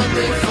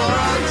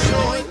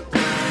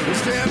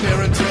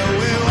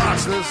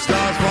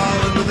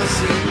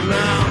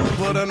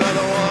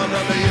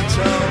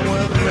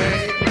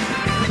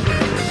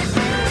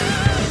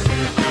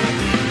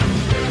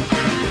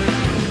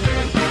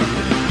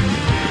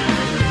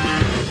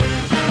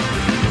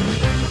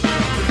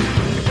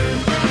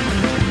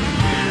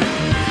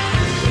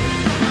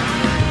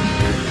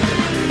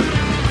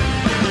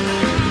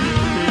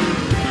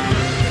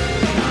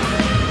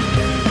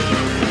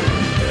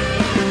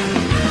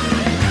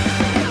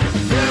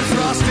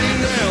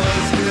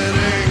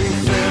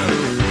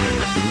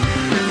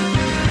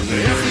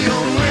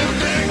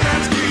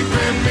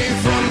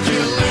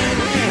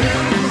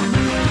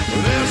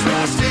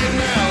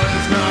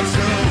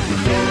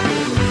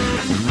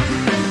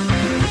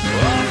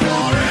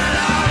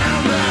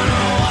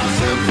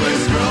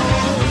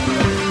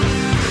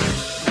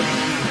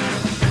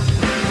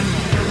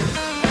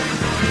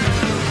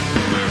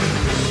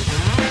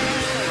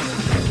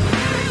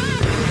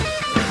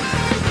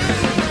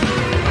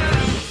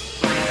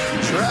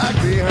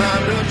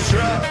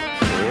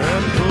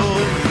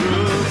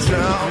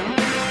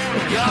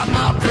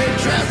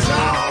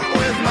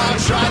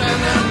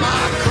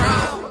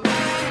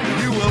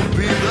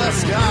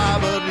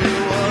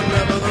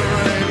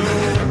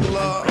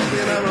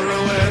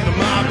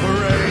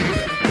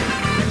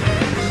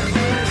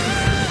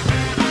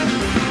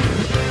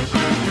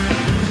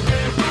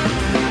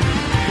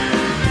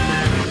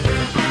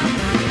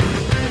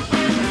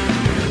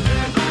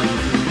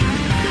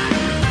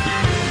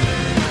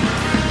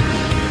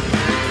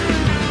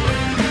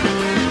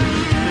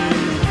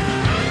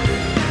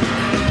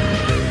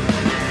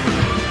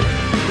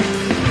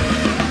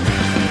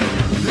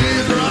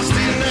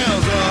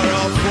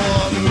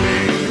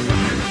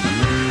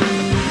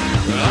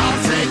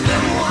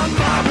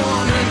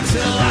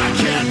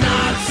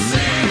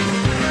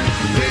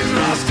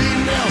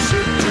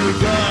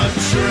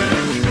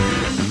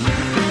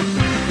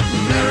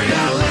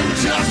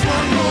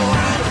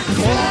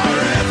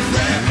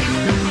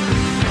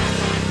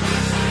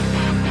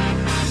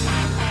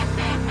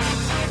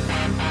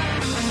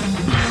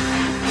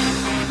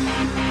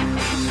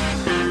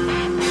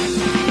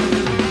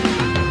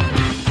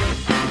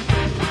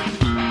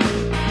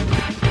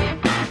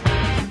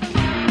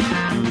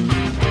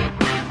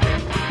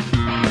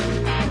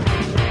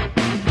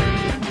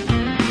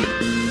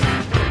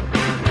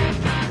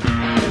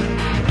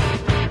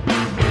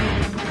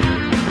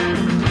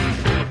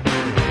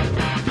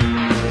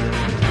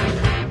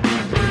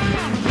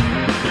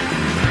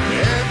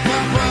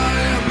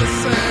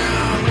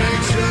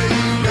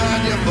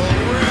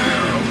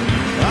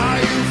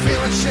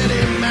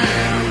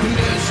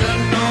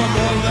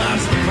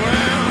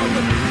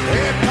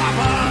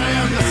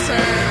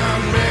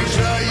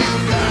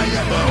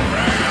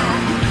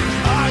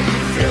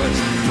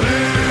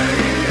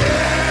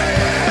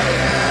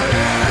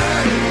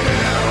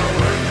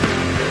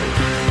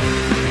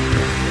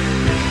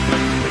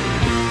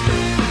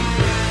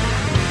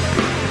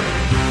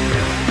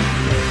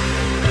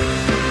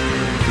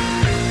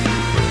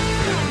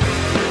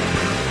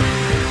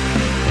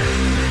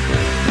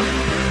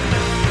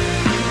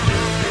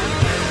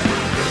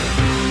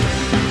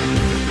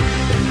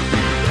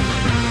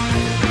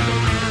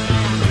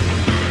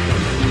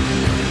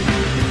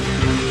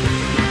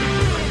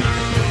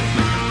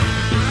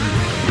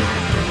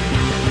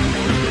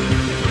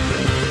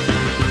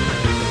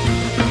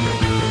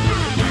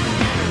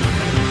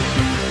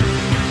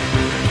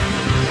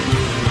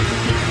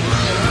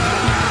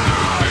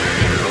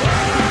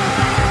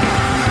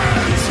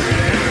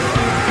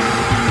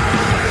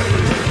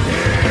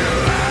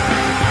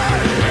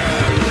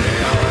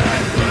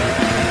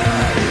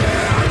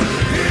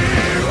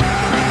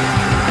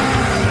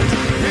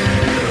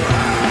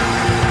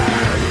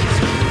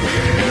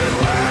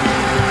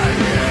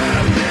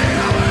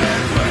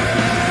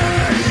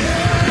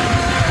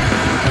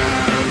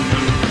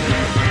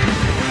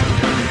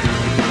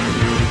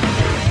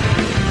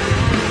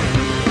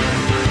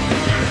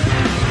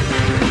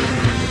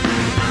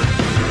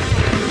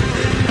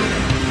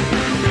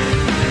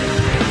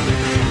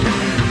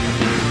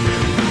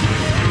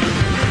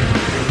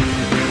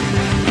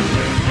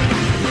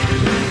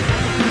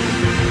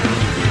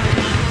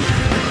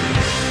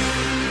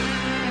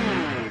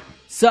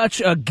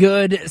Such a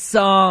good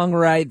song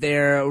right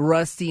there.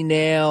 Rusty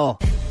Nail.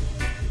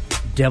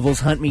 Devils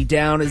Hunt Me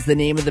Down is the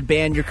name of the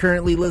band. You're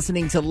currently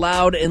listening to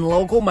Loud and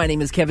Local. My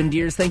name is Kevin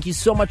Deers. Thank you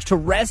so much to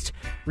Rest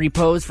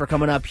Repose for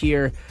coming up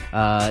here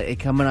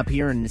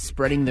and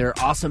spreading their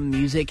awesome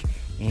music.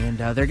 And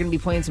they're going to be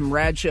playing some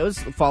rad shows.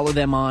 Follow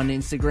them on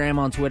Instagram,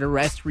 on Twitter,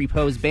 Rest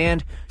Repose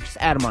Band. Just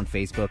add them on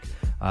Facebook.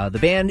 The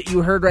band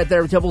you heard right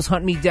there, Devils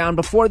Hunt Me Down.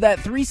 Before that,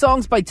 3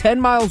 songs by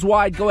 10 Miles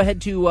Wide. Go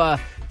ahead to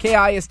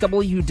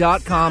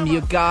KISW.com. You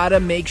gotta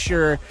make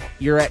sure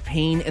you're at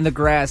Pain in the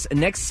Grass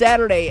next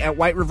Saturday at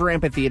White River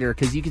Amphitheater,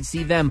 because you can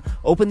see them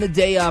open the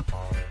day up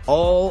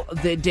all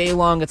the day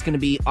long. It's going to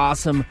be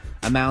awesome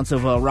amounts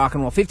of rock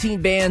and roll.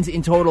 15 bands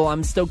in total.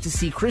 I'm stoked to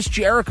see Chris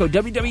Jericho,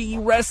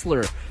 WWE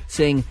wrestler,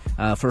 sing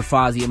for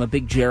Fozzy. I'm a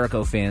big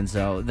Jericho fan,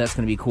 so that's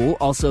going to be cool.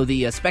 Also,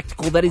 the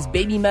spectacle that is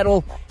Baby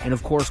Metal, and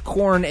of course,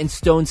 Korn and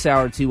Stone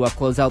Sour to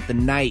close out the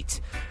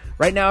night.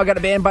 Right now, I got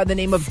a band by the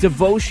name of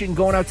Devotion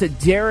going out to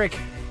Derek.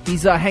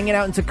 He's hanging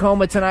out in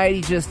Tacoma tonight.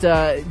 He just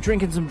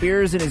drinking some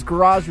beers in his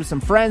garage with some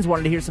friends.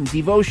 Wanted to hear some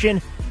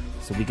Devotion.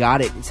 So we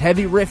got it. It's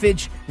heavy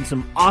riffage and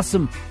some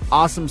awesome,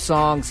 awesome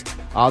songs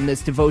on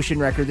this Devotion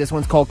record. This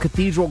one's called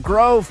Cathedral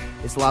Grove.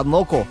 It's Loud and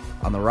Local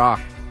on The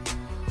Rock.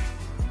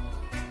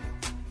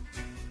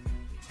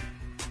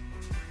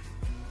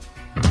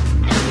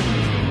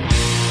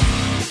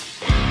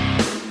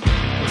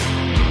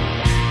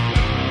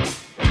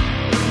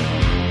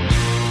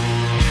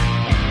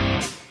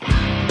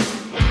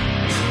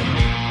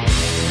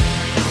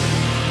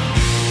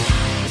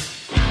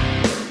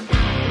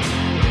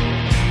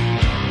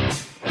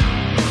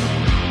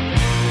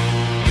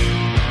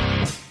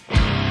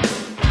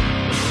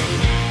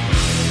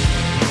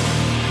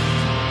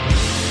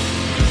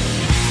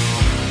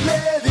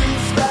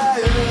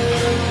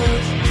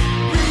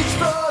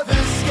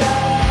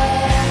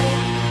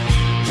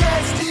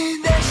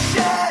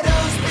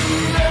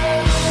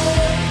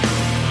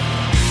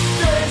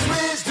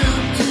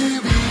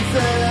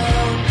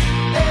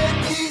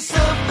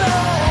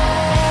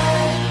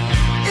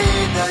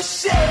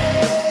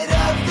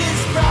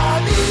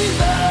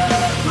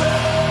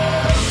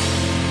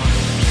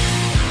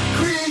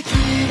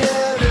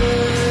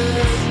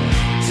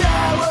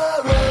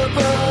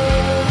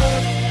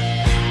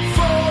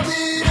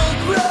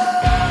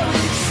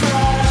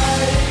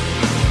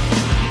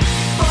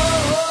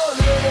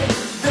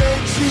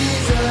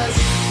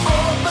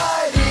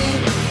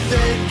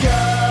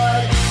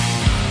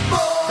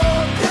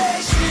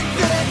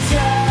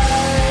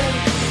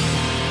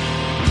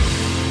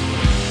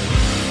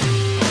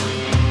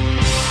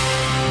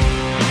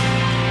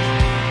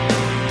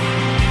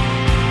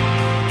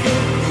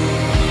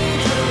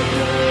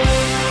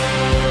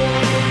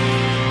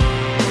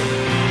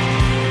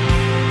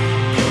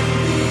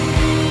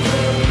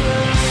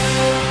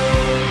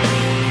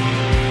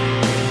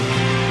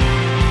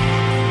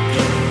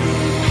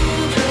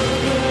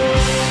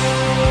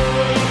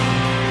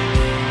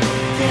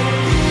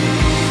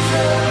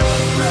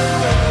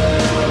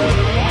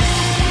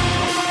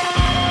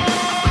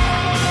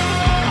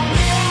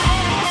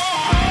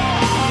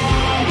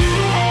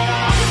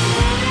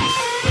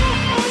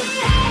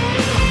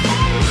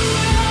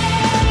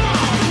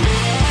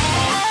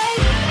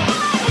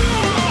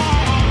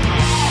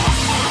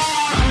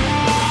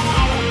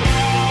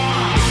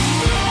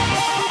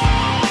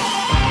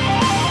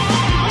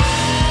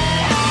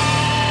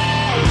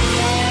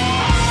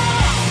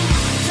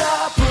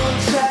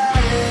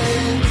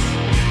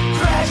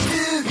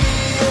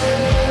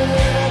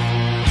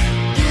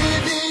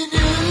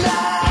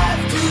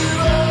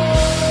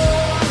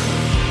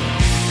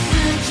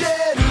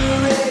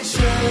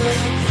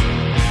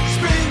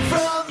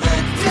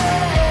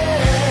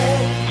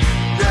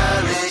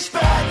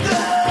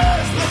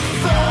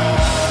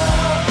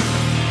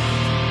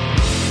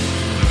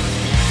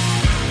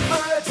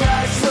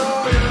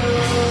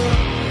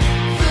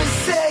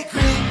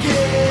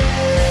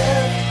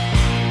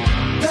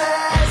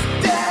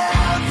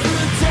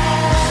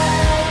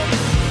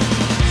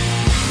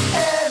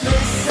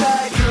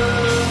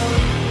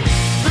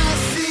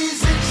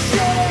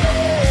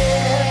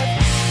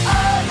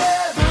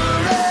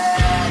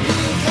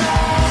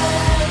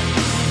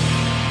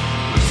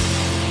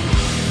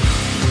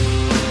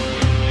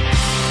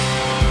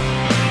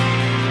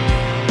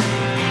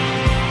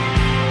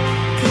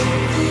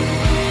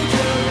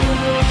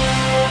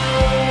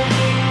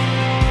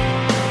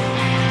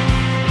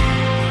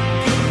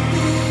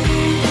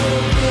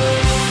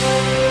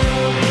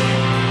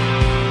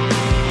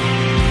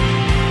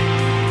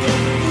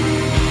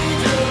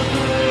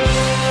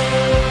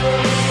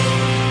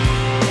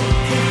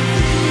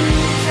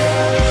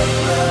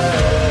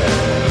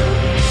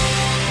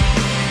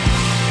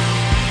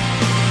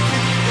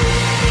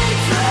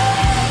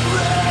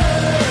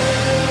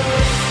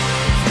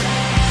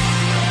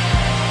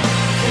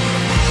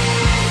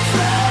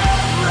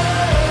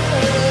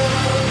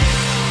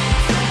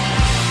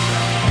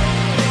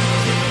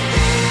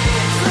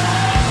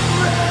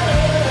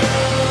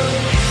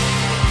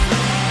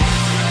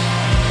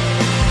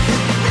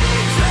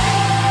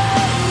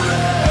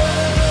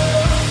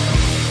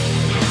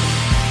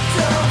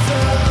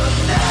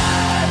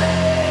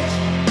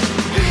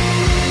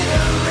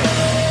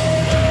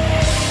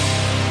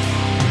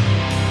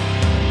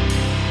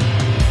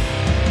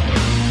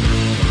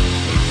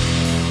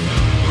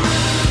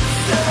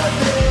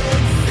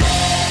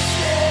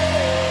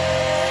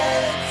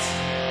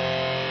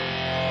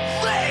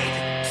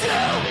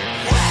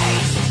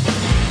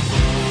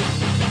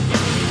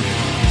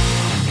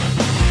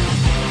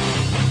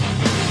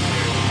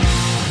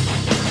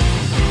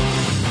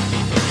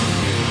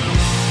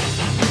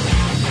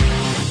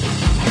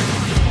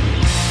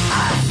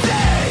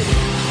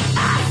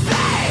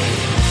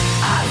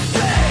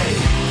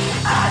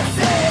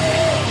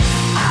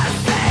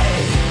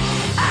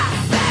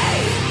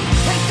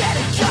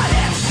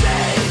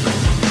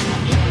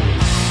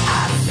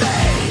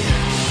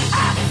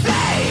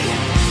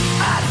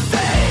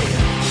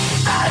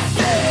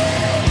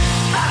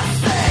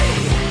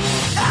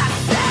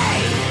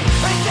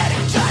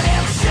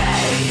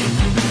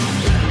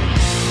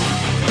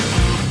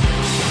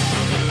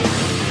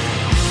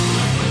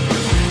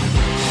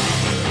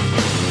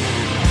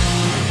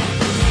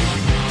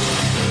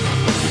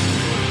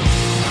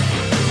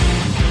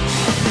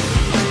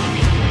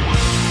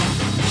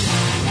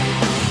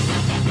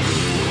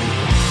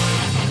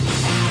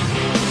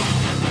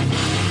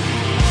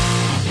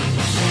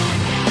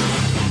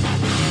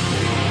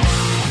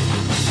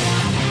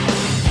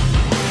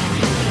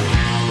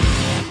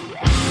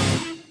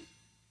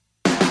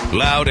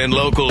 Loud and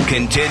Local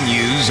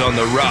continues on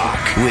The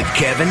Rock with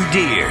Kevin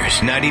Deers,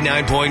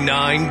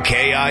 99.9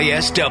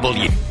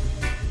 KISW.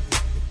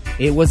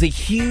 It was a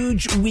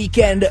huge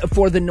weekend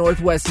for the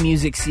Northwest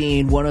music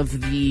scene. One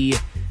of the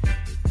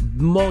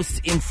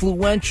most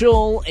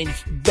influential and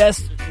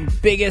best,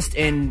 biggest,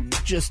 and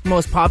just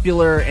most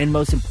popular and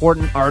most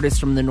important artists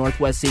from the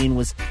Northwest scene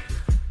was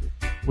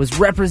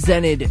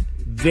represented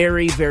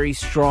very, very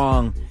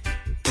strong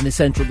in the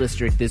Central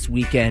District this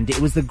weekend. It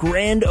was the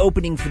grand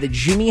opening for the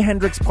Jimi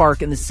Hendrix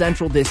Park in the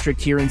Central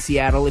District here in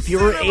Seattle. If you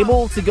were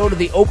able to go to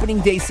the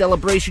opening day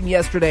celebration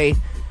yesterday,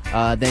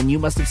 then you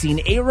must have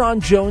seen Aaron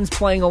Jones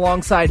playing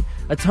alongside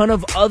a ton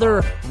of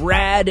other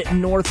rad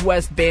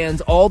Northwest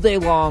bands all day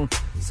long.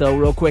 So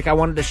real quick, I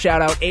wanted to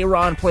shout out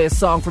Aaron, play a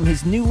song from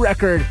his new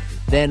record.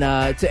 Then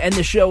to end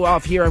the show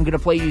off here, I'm going to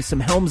play you some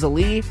Helms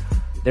Ali.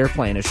 They're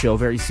playing a show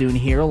very soon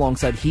here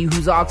alongside He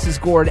Whose Ox is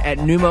Gored at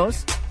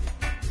Numos.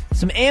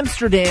 Some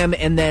Amsterdam,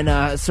 and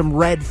then some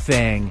Red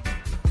Fang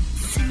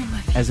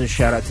as a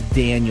shout out to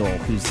Daniel,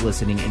 who's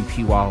listening in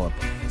Puyallup.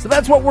 So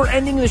that's what we're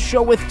ending the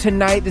show with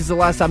tonight. This is the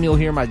last time you'll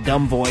hear my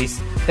dumb voice.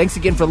 Thanks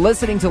again for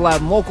listening to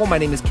Loud and Local. My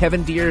name is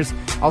Kevin Deers.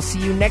 I'll see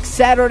you next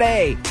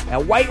Saturday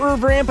at White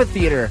River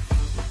Amphitheater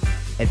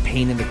at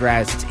Pain in the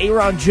Grass. It's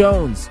Aaron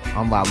Jones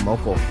on Loud and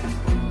Local.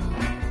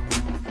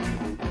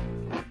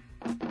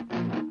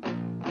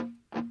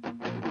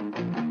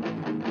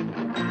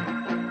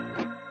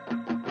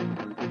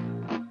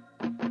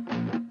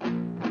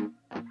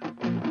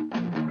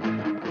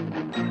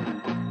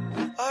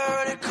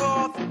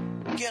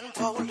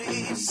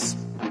 Police,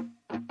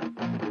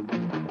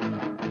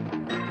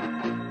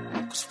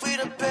 'cause we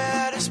the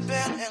baddest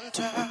band in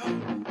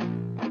town.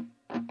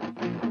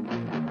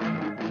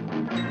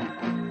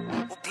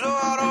 We'll blow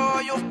out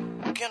all your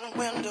fucking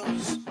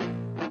windows.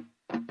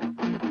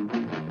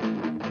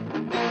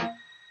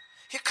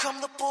 Here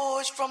come the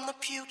boys from the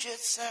Puget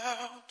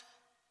Sound.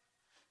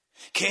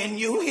 Can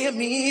you hear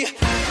me?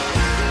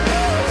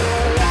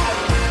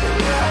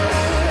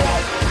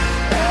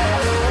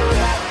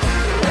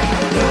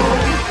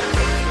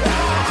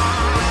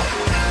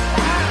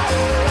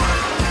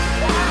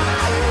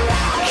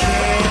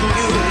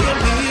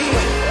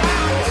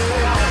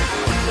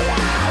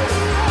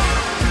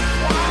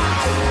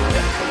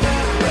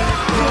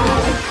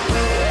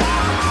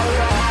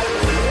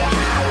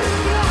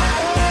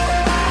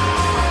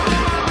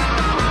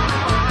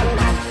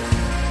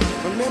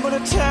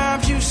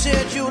 Times you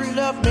said you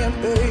loved me,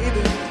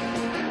 baby.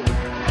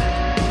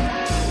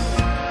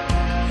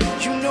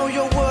 You know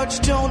your words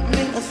don't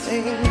mean a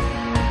thing.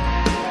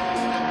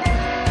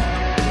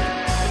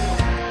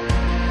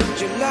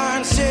 You lie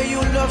and say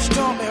you love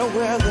stormy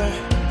weather.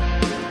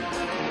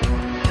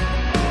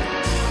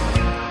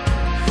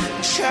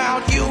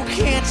 Child, you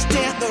can't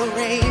stand the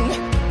rain.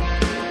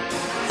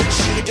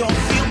 She don't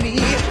feel me.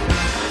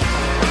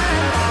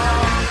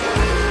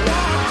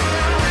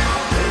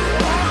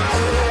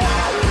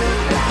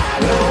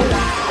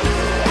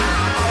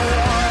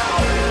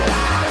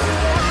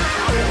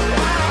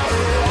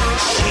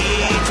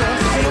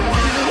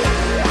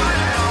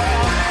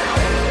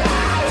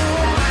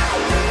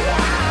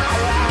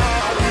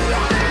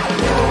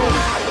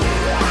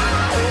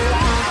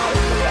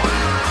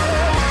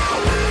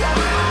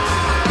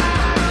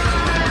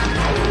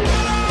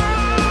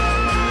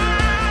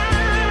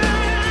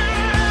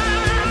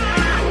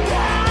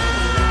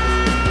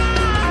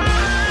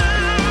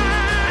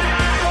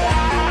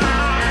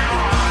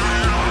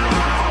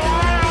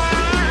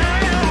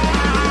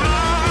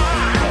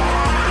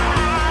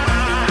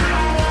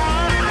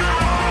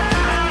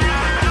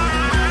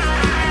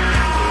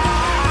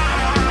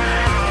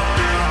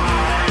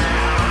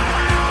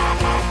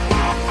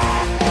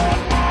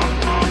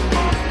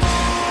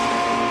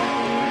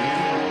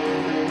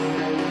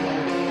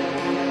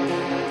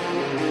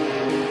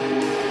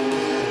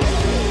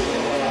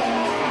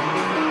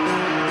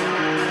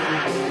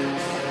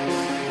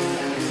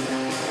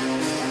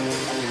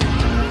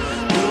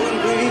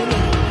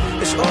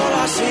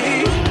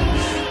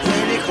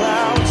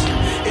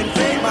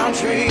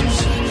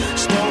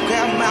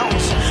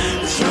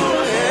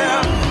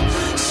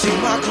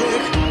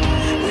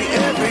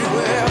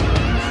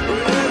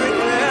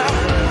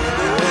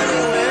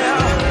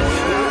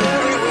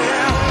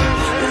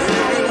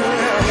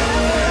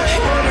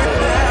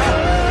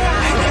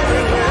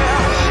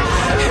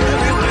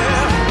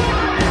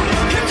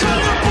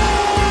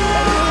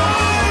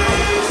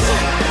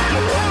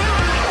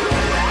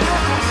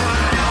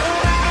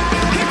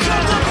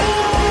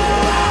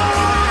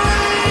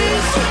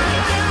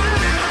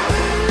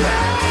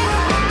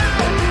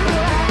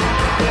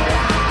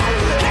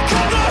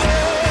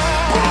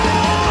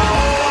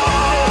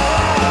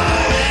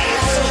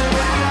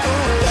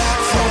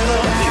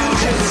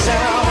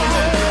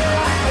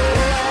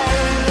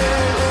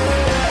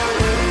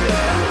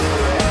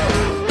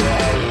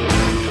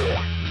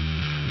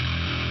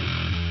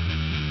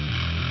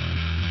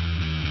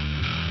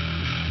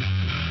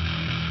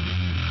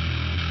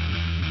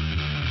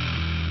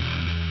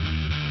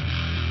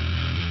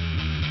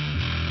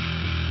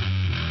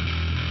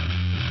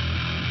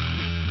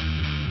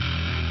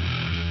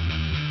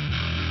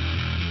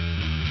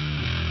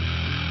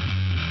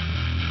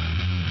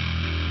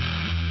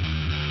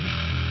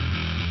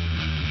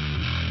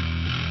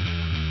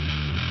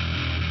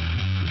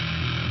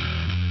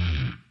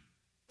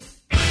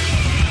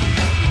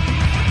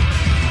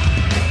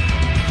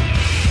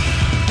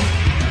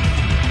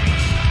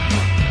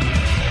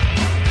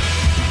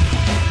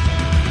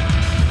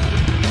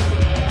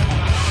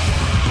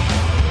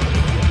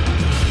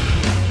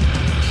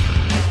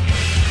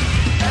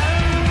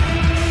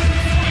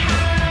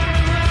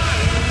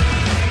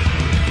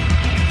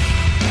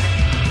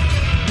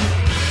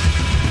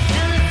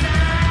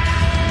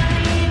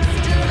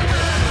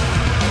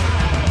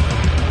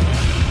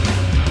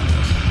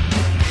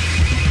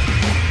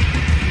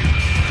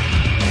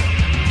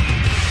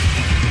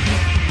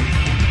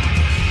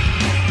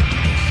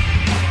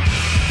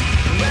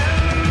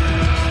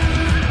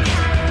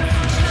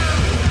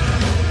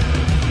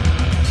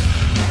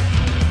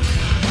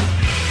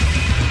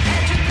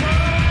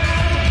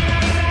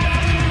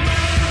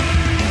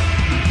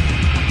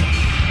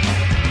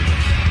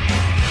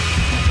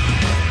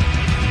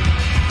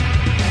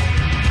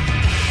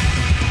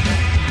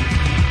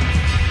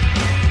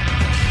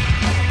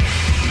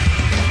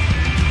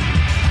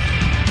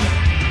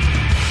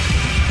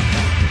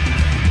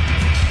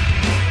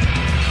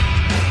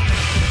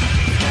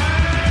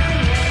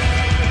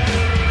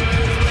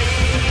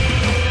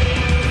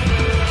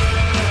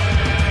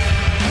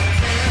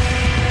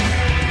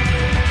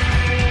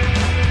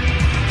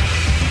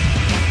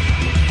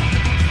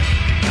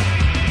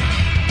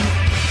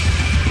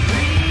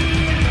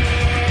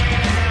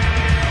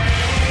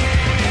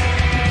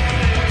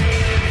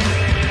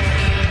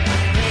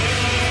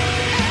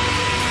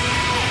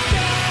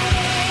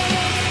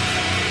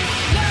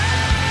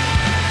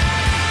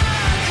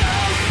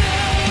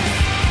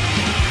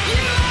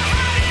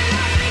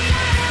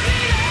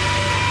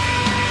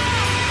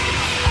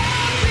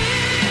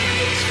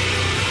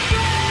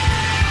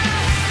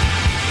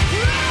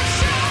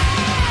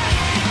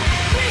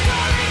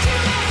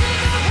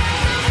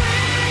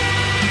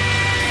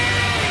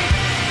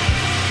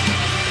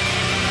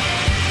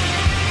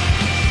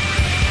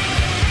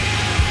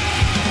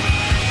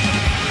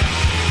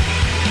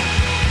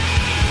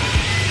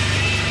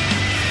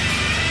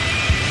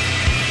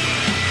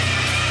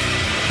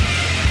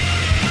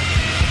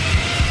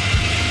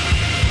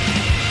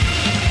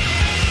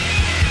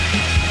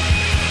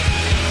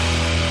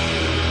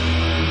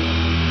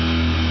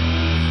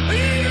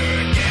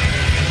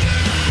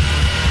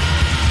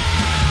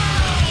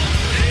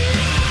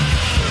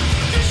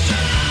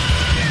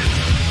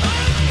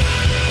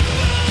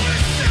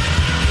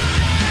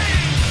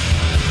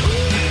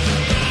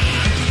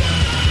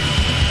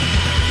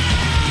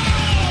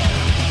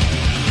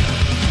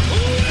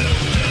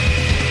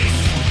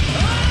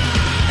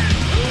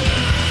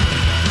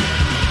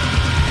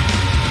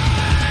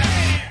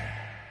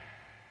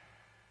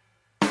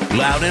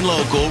 Loud and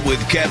Local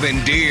with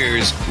Kevin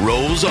Deers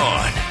rolls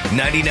on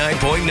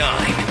 99.9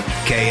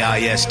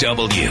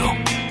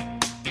 KISW.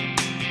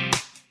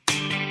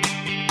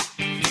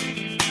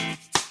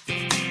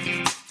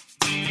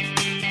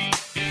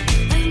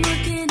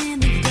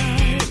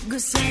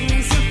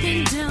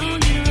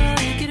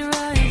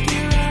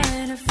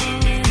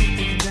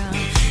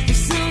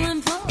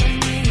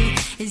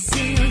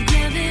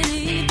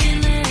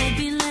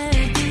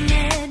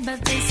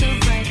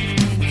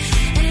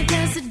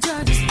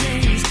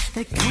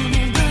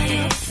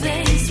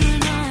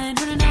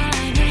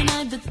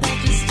 But that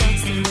just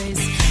starts the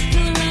race.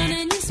 Feel around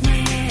and use my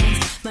head.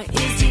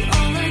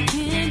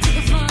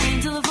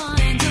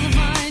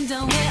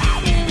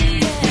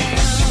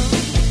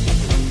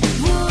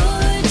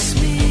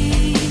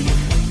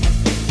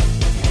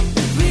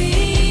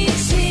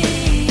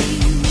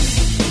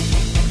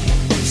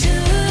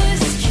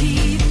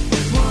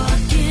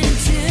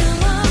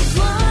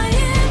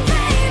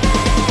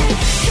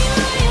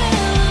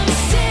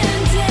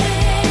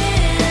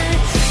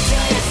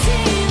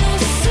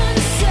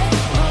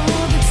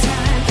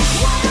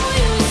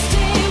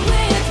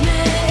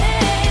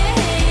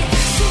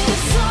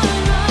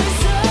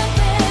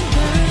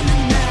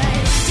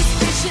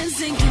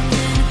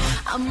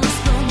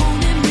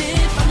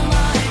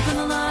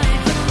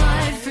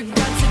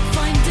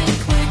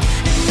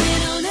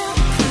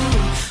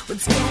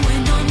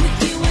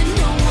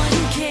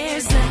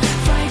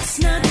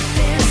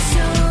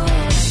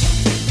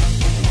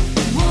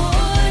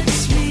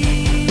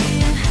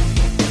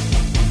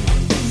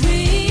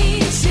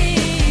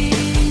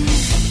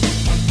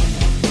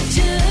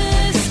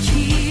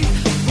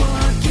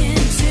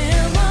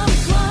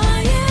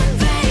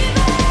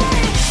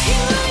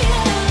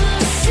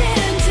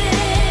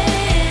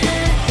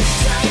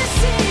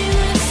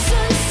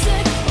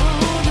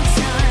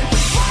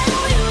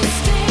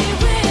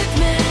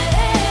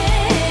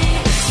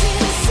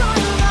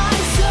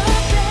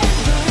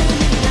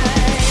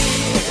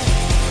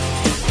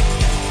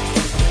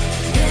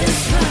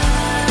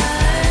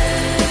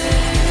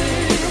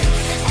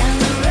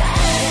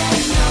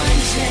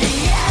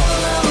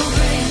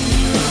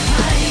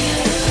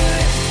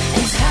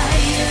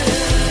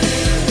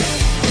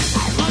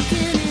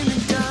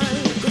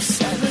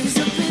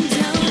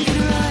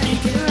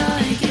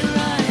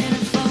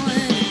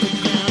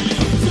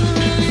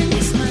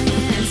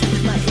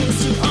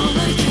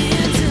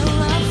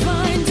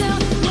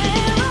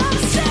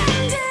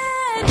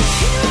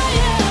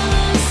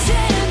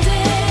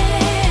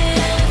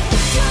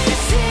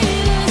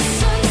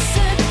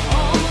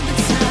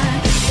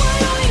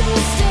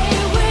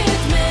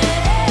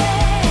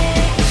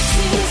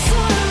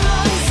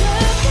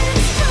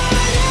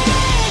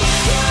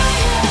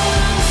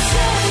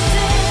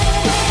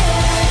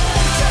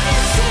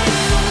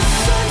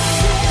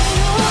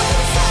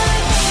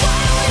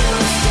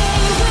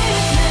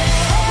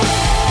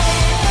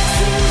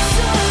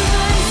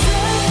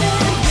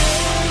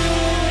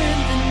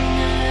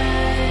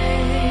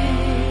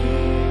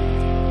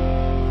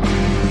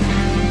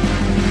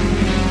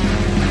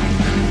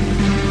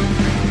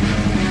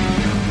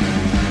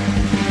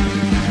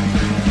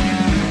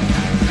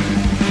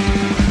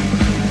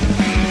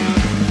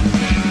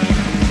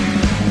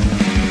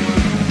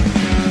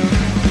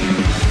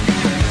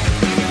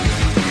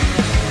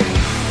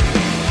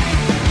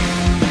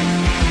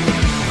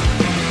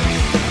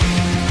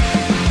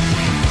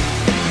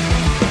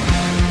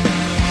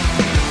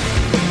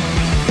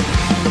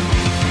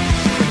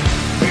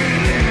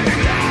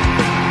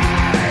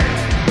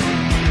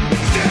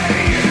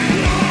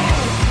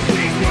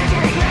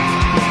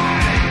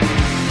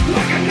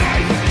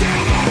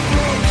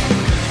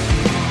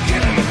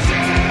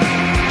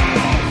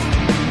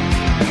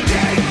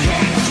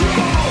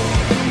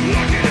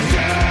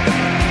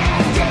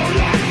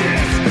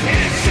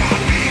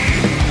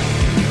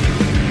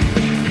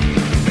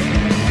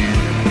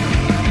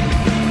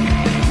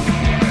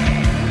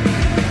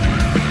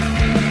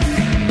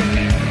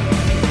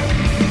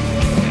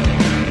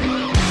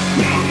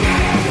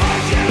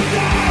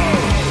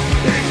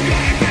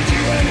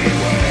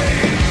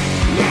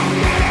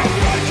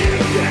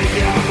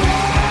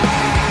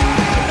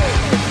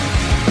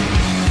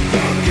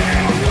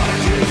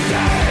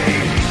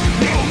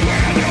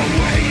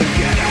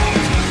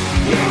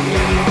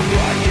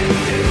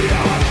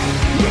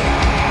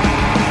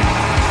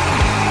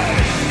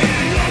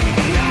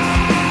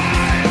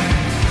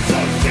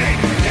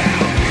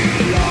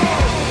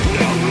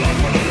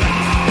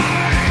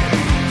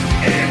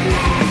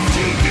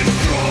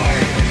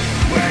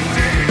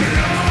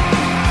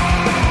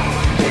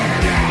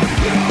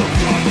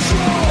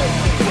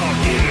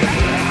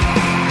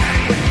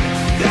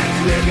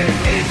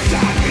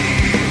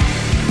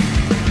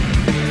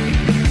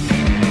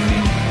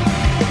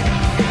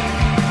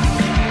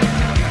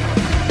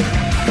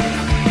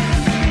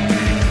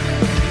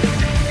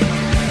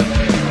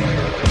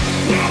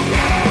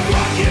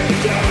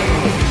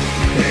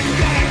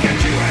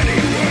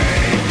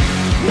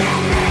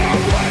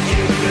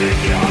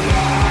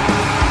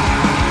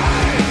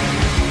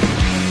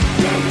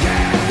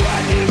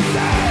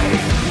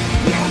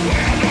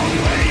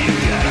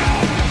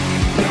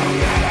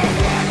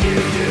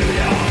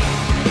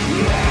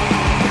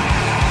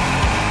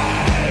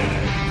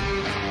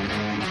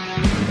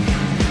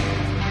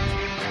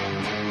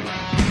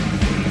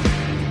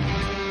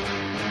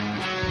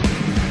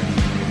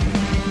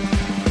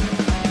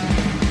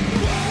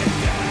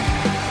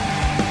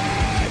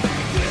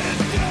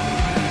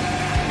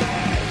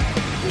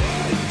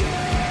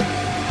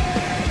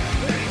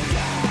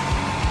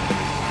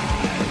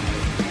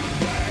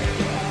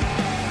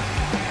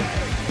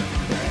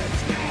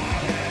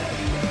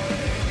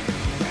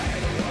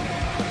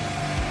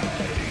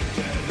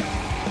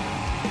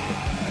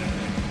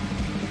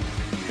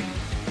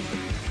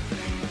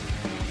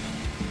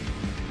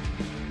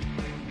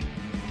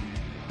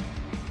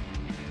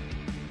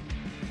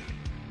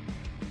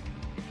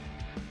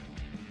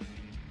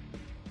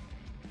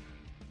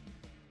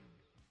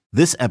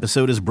 This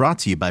episode is brought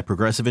to you by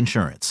Progressive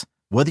Insurance.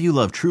 Whether you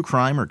love true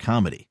crime or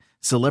comedy,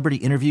 celebrity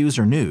interviews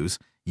or news,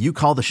 you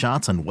call the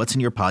shots on what's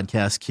in your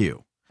podcast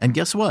queue. And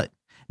guess what?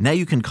 Now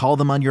you can call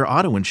them on your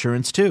auto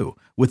insurance too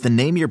with the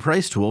Name Your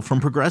Price tool from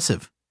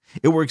Progressive.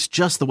 It works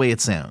just the way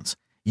it sounds.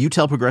 You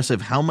tell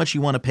Progressive how much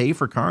you want to pay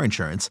for car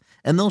insurance,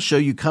 and they'll show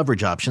you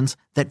coverage options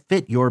that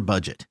fit your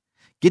budget.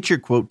 Get your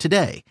quote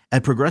today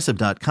at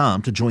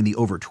Progressive.com to join the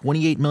over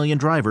 28 million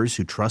drivers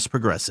who trust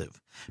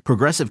Progressive.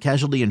 Progressive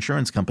Casualty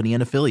Insurance Company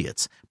and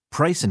Affiliates.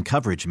 Price and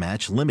coverage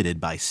match limited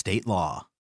by state law.